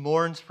 So she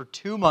mourns for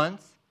 2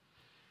 months,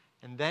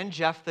 and then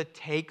Jephthah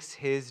takes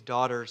his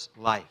daughter's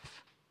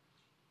life.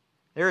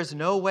 There is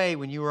no way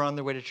when you were on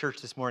the way to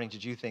church this morning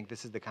did you think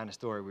this is the kind of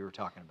story we were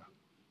talking about.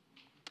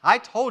 I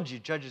told you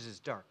Judges is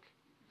dark.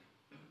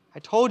 I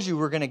told you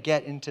we're going to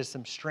get into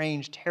some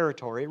strange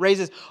territory. It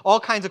raises all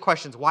kinds of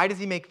questions. Why does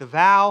he make the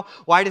vow?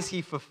 Why does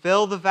he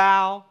fulfill the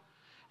vow?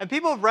 And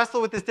people have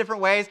wrestled with this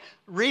different ways.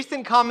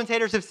 Recent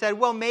commentators have said,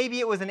 well, maybe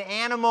it was an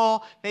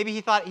animal. Maybe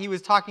he thought he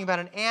was talking about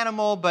an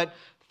animal, but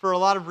for a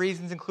lot of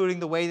reasons, including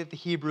the way that the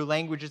Hebrew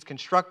language is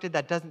constructed,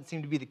 that doesn't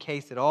seem to be the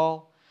case at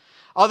all.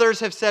 Others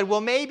have said, well,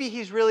 maybe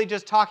he's really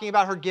just talking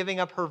about her giving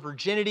up her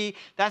virginity.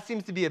 That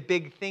seems to be a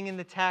big thing in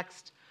the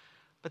text.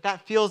 But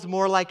that feels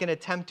more like an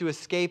attempt to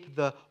escape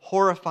the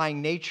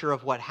horrifying nature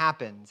of what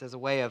happens as a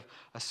way of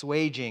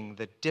assuaging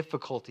the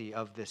difficulty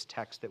of this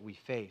text that we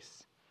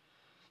face.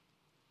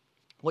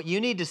 What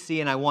you need to see,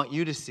 and I want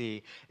you to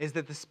see, is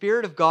that the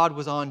Spirit of God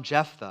was on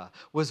Jephthah,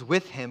 was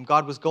with him.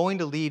 God was going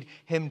to lead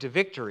him to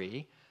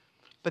victory,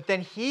 but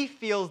then he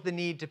feels the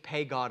need to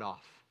pay God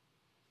off.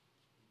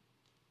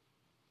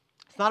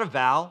 It's not a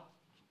vow,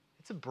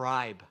 it's a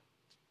bribe.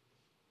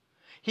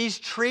 He's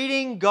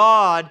treating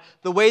God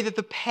the way that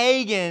the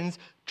pagans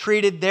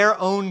treated their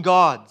own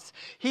gods.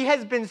 He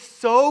has been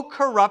so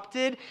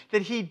corrupted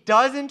that he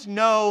doesn't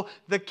know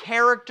the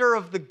character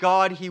of the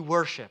God he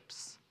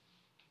worships.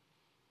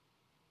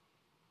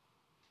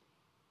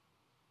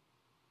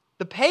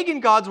 The pagan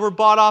gods were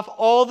bought off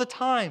all the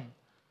time.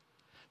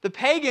 The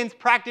pagans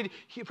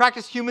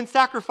practiced human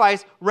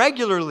sacrifice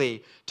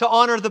regularly to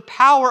honor the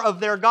power of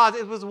their gods.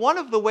 It was one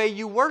of the ways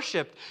you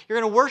worshiped. You're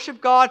going to worship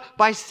God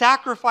by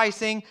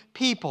sacrificing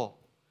people.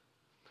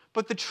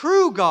 But the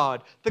true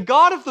God, the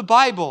God of the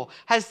Bible,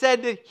 has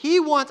said that he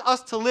wants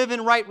us to live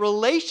in right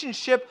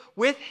relationship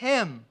with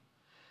him.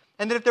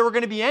 And that if there were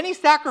going to be any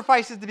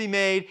sacrifices to be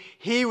made,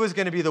 he was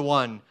going to be the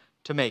one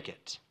to make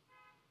it.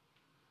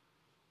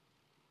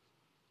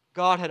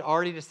 God had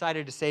already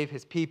decided to save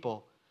his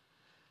people.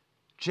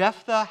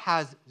 Jephthah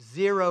has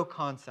zero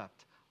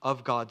concept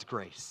of God's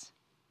grace.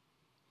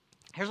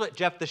 Here's what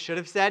Jephthah should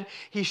have said.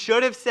 He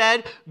should have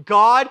said,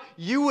 God,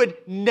 you would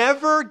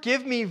never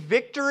give me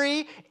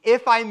victory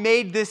if I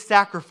made this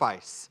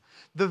sacrifice.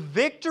 The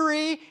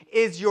victory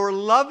is your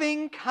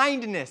loving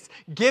kindness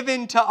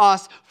given to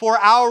us for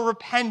our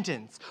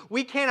repentance.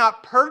 We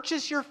cannot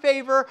purchase your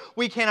favor.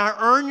 We cannot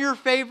earn your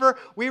favor.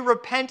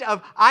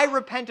 I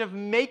repent of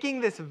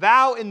making this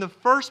vow in the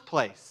first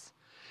place.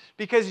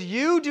 Because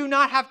you do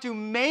not have to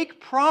make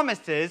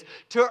promises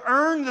to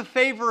earn the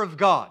favor of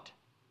God.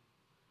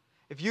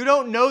 If you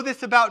don't know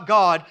this about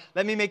God,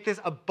 let me make this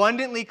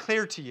abundantly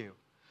clear to you.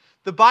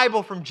 The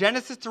Bible, from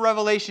Genesis to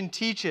Revelation,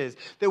 teaches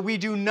that we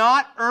do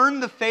not earn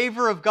the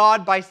favor of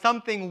God by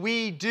something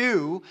we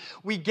do.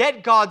 We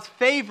get God's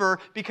favor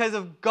because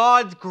of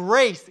God's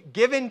grace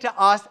given to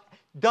us,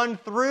 done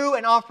through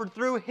and offered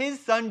through his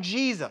Son,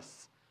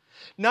 Jesus.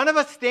 None of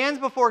us stands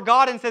before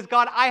God and says,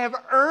 God, I have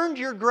earned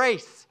your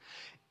grace.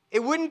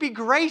 It wouldn't be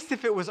grace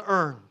if it was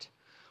earned.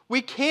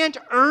 We can't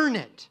earn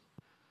it.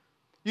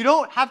 You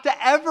don't have to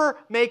ever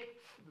make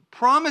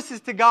promises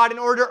to God in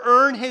order to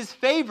earn his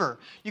favor.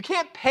 You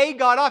can't pay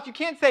God off. You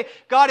can't say,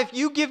 God, if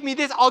you give me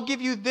this, I'll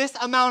give you this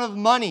amount of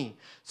money.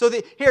 So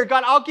that, here,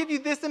 God, I'll give you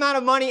this amount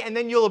of money and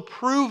then you'll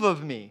approve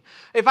of me.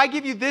 If I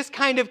give you this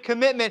kind of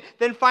commitment,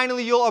 then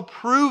finally you'll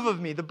approve of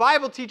me. The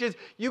Bible teaches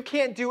you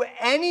can't do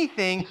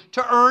anything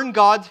to earn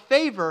God's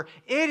favor.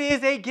 It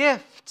is a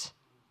gift.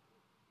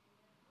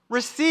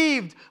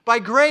 Received by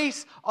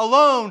grace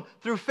alone,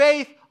 through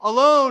faith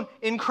alone,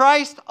 in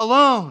Christ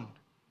alone.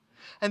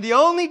 And the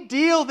only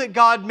deal that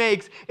God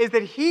makes is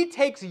that he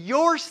takes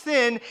your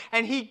sin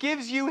and he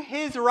gives you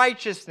his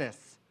righteousness.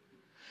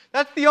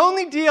 That's the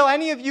only deal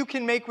any of you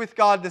can make with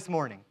God this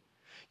morning.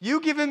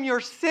 You give him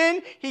your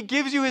sin, he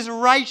gives you his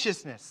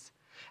righteousness.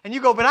 And you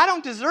go, but I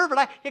don't deserve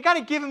it. You got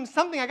to give him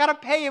something. I got to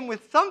pay him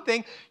with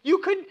something.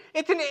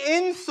 It's an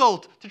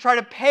insult to try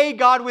to pay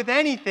God with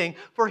anything,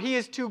 for he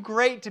is too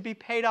great to be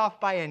paid off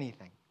by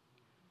anything.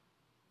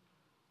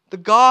 The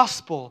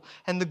gospel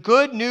and the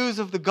good news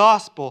of the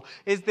gospel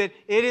is that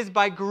it is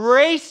by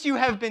grace you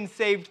have been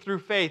saved through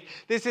faith.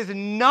 This is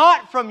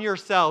not from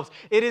yourselves.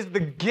 It is the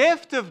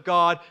gift of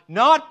God,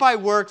 not by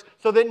works,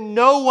 so that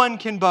no one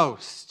can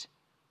boast.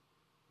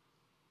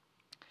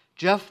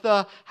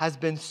 Jephthah has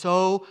been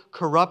so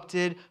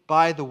corrupted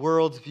by the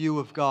world's view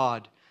of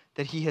God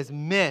that he has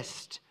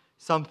missed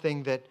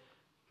something that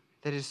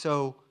is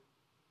so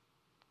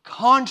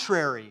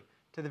contrary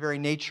to the very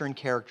nature and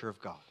character of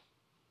God.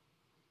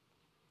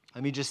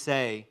 Let me just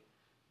say,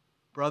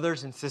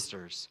 brothers and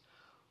sisters,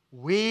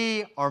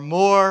 we are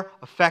more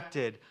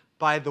affected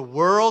by the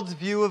world's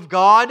view of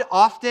God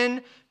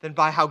often than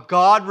by how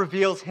God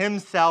reveals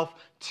himself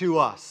to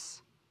us.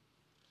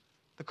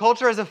 The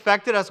culture has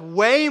affected us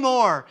way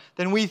more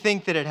than we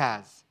think that it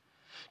has.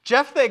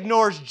 Jephthah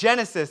ignores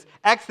Genesis,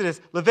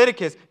 Exodus,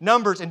 Leviticus,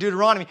 Numbers, and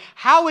Deuteronomy.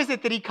 How is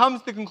it that he comes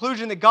to the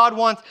conclusion that God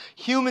wants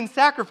human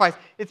sacrifice?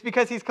 It's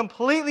because he's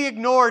completely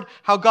ignored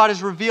how God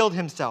has revealed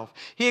himself.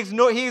 He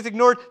has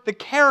ignored the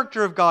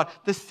character of God,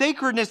 the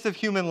sacredness of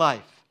human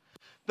life.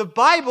 The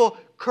Bible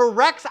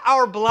corrects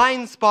our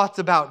blind spots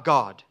about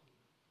God.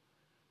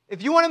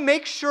 If you want to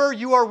make sure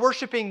you are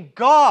worshiping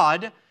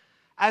God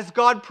as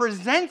God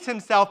presents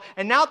himself,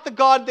 and not the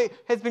God that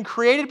has been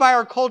created by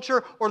our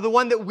culture or the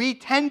one that we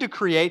tend to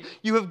create,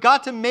 you have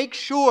got to make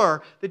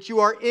sure that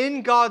you are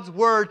in God's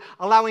word,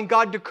 allowing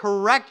God to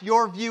correct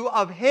your view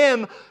of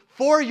him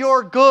for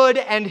your good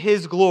and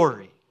his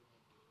glory.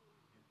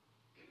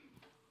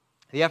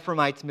 The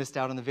Ephraimites missed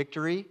out on the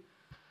victory.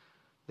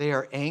 They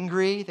are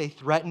angry. They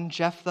threaten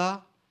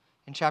Jephthah.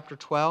 In chapter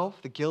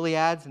 12, the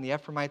Gileads and the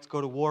Ephraimites go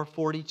to war.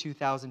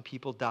 42,000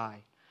 people die.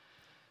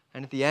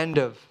 And at the end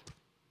of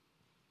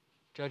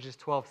Judges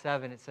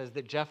 12:7, it says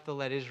that Jephthah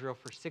led Israel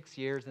for 6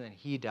 years, and then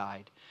he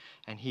died,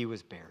 and he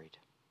was buried.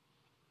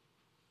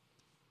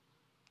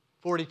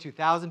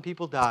 42,000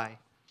 people die,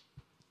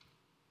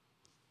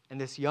 and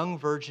this young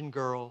virgin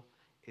girl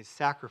is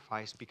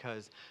sacrificed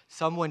because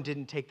someone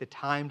didn't take the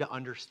time to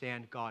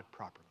understand God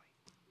properly.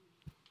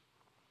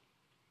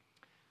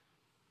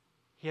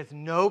 He has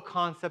no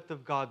concept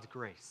of God's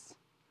grace.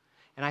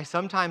 And I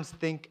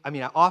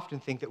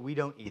often think that we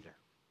don't either.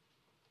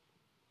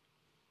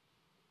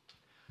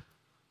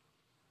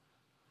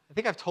 I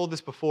think I've told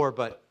this before,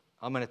 but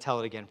I'm going to tell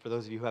it again for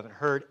those of you who haven't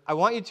heard. I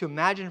want you to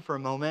imagine for a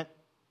moment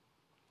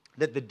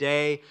that the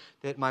day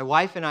that my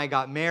wife and I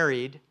got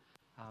married,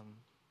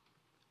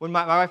 when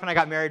my wife and I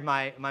got married,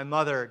 my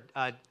mother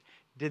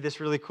did this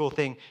really cool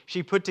thing.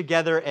 She put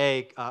together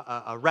a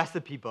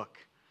recipe book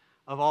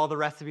of all the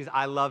recipes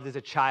I loved as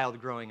a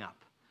child growing up.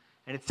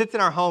 And it sits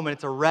in our home, and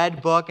it's a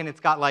red book, and it's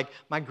got like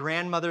my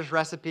grandmother's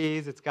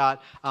recipes. It's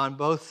got on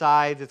both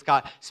sides. It's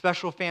got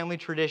special family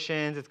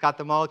traditions. It's got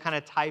them all kind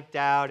of typed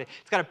out.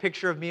 It's got a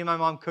picture of me and my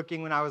mom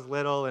cooking when I was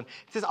little. And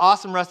it's this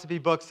awesome recipe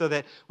book so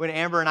that when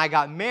Amber and I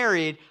got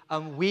married,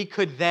 we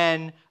could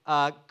then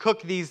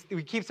cook these.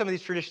 We keep some of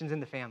these traditions in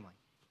the family.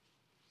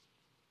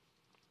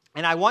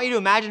 And I want you to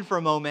imagine for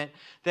a moment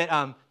that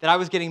I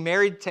was getting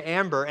married to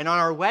Amber, and on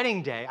our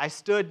wedding day, I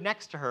stood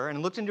next to her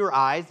and looked into her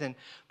eyes, and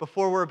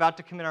before we're about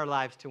to commit our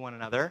lives to one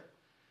another,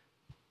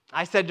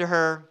 I said to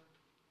her,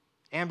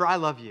 Amber, I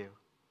love you.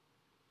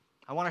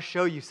 I want to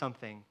show you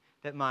something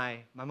that my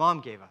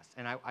mom gave us.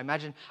 And I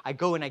imagine I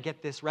go and I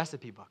get this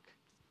recipe book.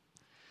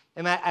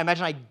 And I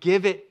imagine I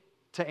give it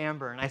to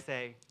Amber, and I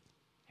say,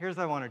 here's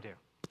what I want to do.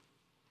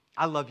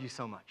 I love you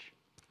so much.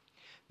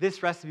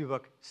 This recipe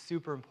book is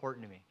super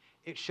important to me.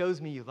 It shows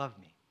me you love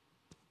me.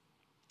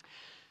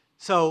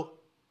 So,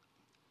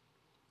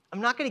 I'm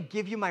not going to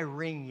give you my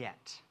ring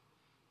yet.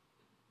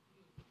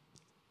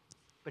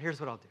 But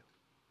here's what I'll do.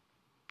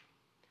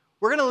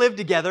 We're going to live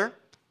together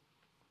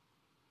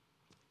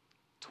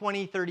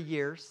 20, 30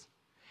 years,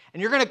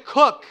 and you're going to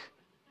cook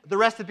the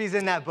recipes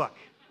in that book.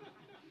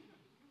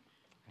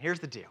 And here's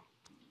the deal.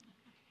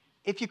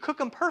 If you cook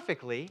them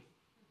perfectly,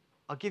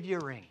 I'll give you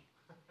a ring,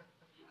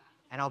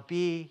 and I'll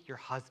be your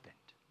husband.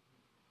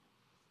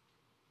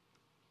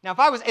 Now, if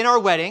I was in our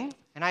wedding,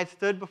 and I had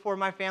stood before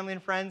my family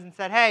and friends and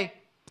said, hey,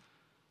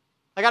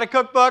 I got a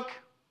cookbook,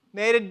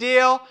 made a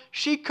deal.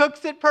 She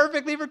cooks it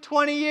perfectly for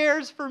 20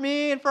 years for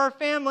me and for our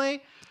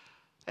family,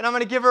 and I'm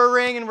going to give her a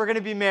ring, and we're going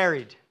to be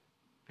married.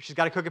 But she's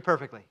got to cook it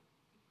perfectly.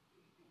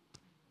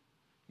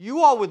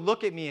 You all would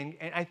look at me,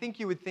 and I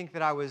think you would think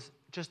that I was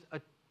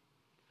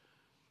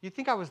you'd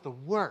think I was the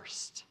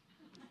worst.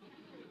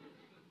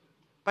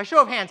 By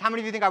show of hands, how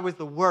many of you think I was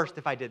the worst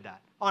if I did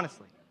that?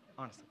 Honestly.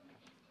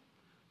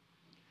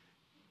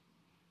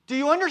 Do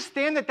you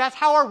understand that that's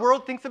how our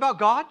world thinks about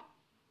God?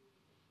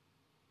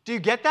 Do you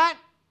get that?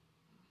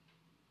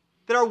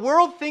 That our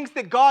world thinks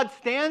that God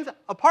stands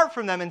apart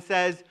from them and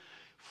says,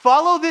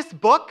 follow this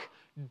book,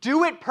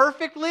 do it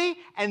perfectly,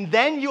 and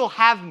then you'll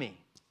have me.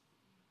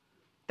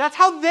 That's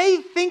how they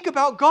think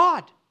about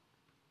God.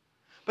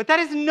 But that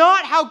is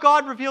not how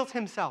God reveals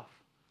himself.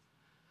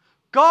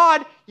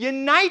 God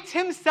unites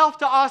himself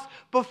to us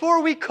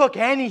before we cook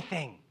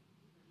anything,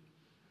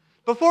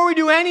 before we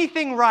do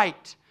anything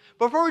right.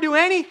 Before we do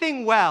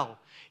anything well,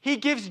 he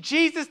gives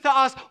Jesus to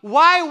us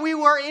while we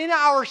were in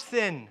our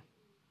sin.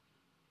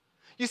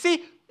 You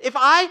see, if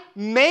I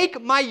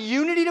make my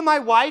unity to my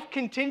wife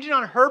contingent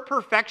on her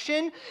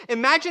perfection,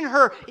 imagine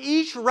her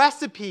each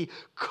recipe,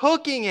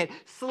 cooking it,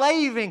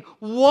 slaving,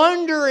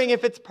 wondering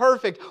if it's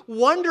perfect,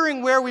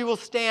 wondering where we will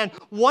stand,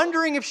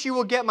 wondering if she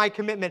will get my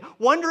commitment,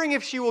 wondering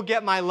if she will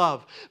get my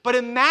love. But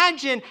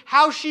imagine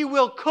how she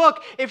will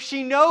cook if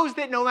she knows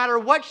that no matter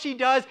what she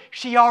does,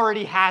 she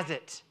already has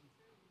it.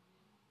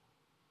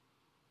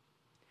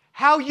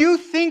 How you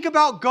think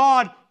about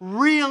God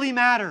really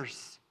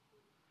matters.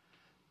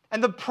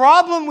 And the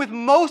problem with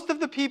most of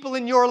the people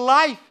in your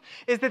life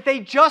is that they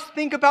just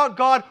think about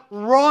God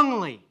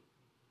wrongly.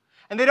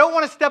 And they don't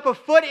want to step a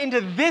foot into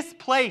this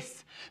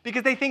place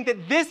because they think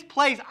that this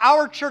place,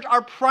 our church,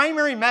 our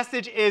primary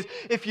message is,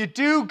 if you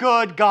do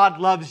good, God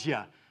loves you.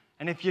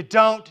 And if you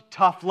don't,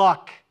 tough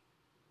luck.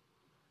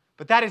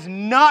 But that is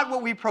not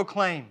what we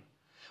proclaim.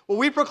 What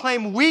we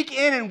proclaim week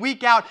in and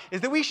week out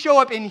is that we show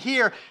up in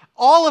here,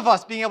 all of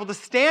us being able to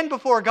stand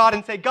before God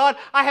and say, God,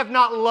 I have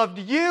not loved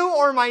you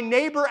or my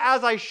neighbor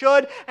as I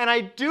should, and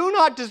I do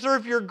not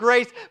deserve your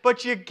grace,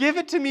 but you give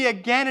it to me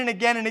again and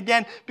again and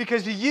again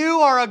because you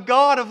are a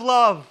God of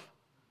love.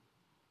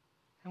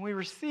 And we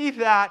receive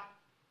that,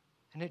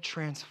 and it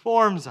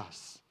transforms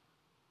us.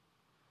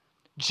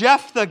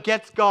 Jephthah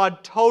gets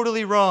God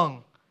totally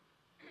wrong.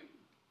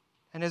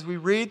 And as we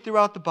read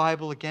throughout the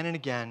Bible again and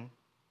again,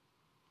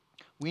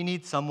 we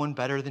need someone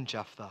better than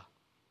Jephthah.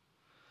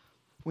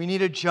 We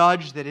need a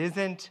judge that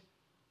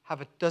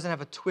doesn't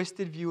have a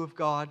twisted view of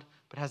God,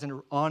 but has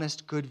an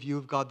honest, good view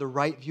of God, the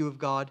right view of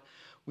God.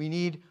 We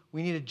need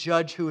a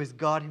judge who is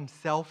God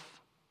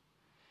himself.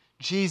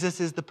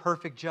 Jesus is the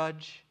perfect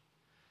judge.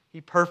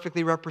 He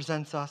perfectly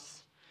represents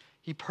us.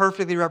 He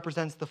perfectly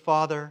represents the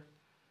Father.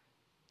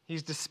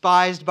 He's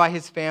despised by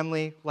his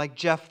family like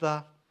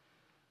Jephthah,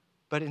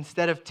 but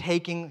instead of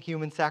taking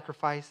human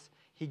sacrifice,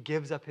 he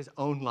gives up his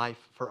own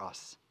life for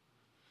us.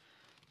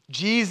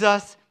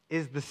 Jesus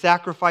is the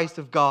sacrifice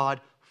of God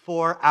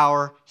for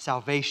our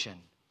salvation.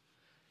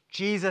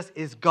 Jesus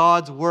is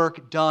God's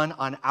work done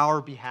on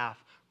our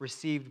behalf,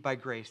 received by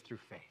grace through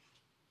faith.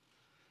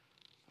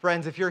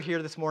 Friends, if you're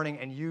here this morning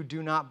and you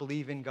do not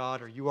believe in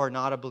God or you are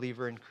not a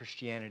believer in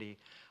Christianity,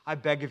 I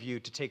beg of you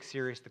to take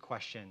serious the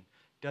question,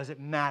 does it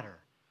matter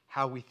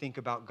how we think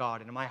about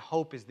God? And my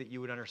hope is that you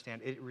would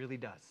understand it really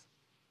does.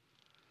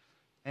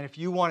 And if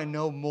you want to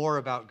know more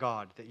about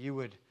God, that you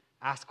would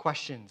ask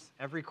questions.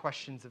 Every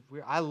question,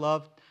 I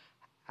love,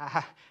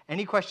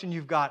 any question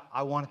you've got,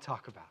 I want to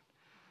talk about.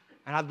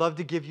 And I'd love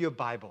to give you a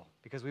Bible,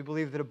 because we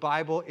believe that a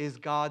Bible is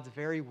God's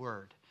very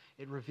word.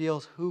 It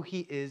reveals who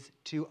he is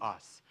to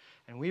us.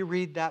 And we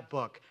read that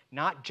book,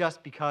 not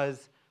just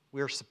because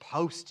we're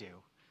supposed to,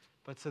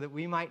 but so that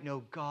we might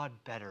know God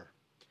better.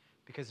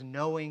 Because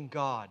knowing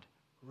God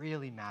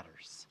really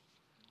matters.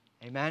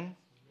 Amen?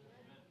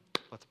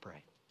 Let's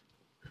pray.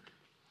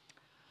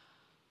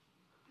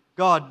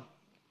 God,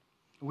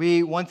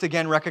 we once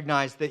again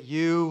recognize that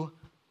you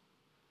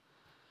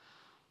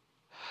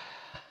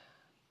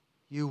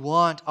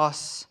want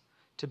us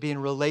to be in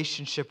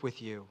relationship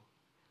with you.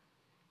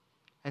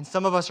 And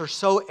some of us are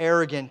so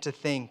arrogant to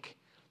think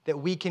that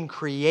we can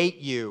create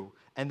you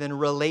and then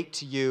relate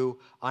to you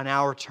on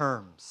our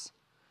terms.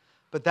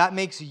 But that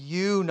makes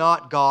you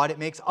not God, it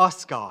makes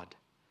us God.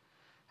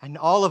 And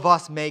all of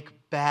us make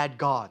bad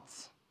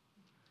gods.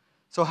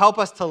 So help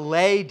us to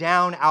lay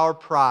down our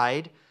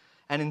pride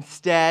and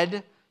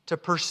instead to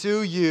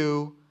pursue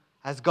you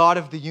as God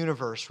of the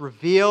universe,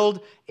 revealed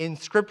in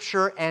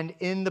Scripture and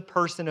in the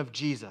person of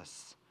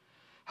Jesus.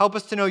 Help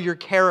us to know your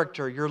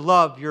character, your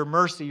love, your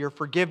mercy, your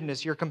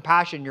forgiveness, your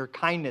compassion, your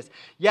kindness.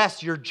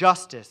 Yes, your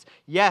justice.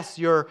 Yes,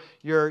 your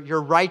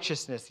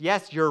righteousness.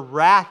 Yes, your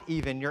wrath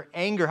even, your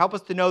anger. Help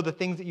us to know the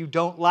things that you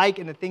don't like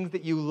and the things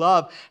that you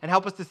love. And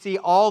help us to see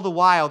all the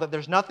while that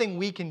there's nothing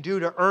we can do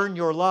to earn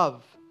your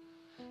love.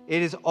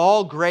 It is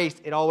all grace.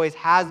 It always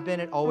has been.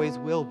 It always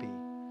will be.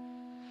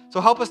 So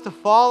help us to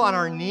fall on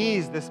our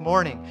knees this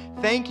morning,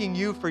 thanking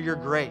you for your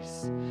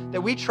grace. That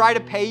we try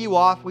to pay you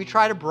off, we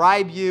try to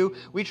bribe you,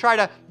 we try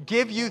to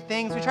give you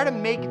things, we try to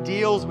make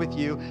deals with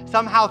you,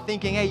 somehow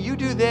thinking, hey, you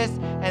do this,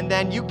 and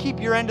then you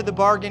keep your end of the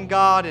bargain,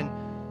 God. And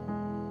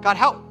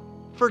God,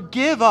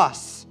 forgive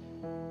us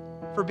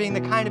for being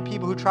the kind of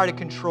people who try to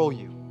control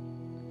you.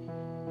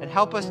 And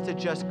help us to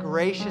just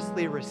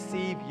graciously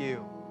receive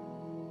you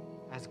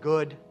as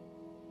good.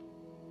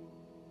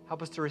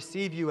 Help us to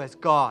receive you as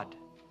God,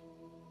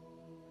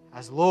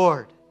 as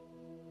Lord,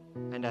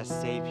 and as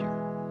Savior.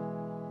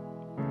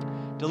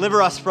 Deliver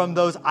us from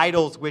those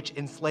idols which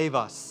enslave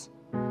us.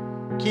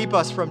 Keep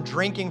us from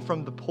drinking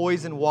from the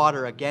poison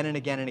water again and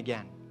again and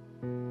again.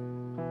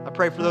 I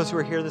pray for those who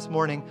are here this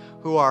morning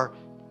who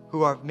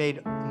have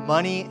made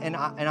money an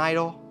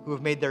idol, who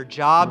have made their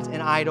jobs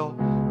an idol,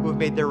 who have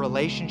made their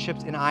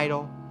relationships an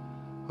idol,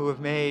 who have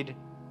made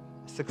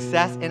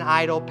success an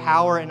idol,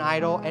 power an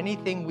idol,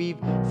 anything we've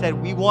said,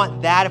 we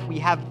want that. If we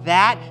have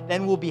that,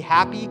 then we'll be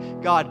happy.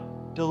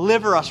 God,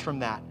 deliver us from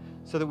that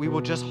so that we will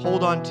just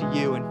hold on to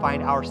you and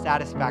find our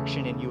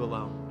satisfaction in you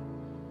alone.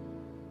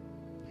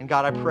 And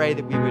God, I pray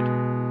that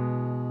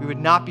we would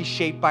not be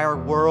shaped by our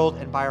world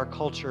and by our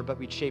culture, but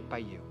we'd shaped by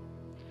you.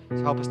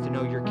 So help us to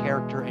know your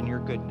character and your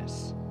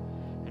goodness.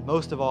 And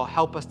most of all,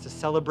 help us to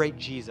celebrate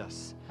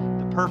Jesus,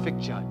 the perfect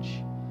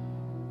judge,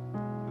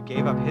 who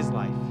gave up his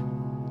life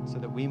so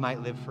that we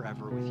might live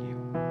forever with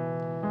you,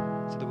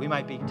 so that we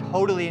might be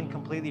totally and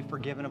completely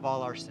forgiven of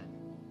all our sin,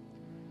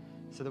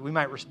 so that we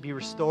might be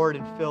restored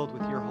and filled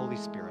with your Holy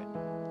Spirit,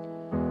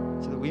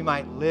 so that we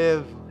might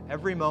live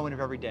every moment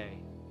of every day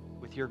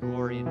with your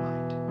glory in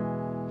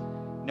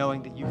mind,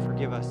 knowing that you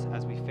forgive us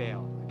as we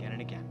fail again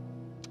and again.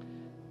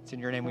 It's in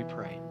your name we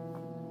pray.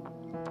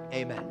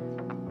 Amen.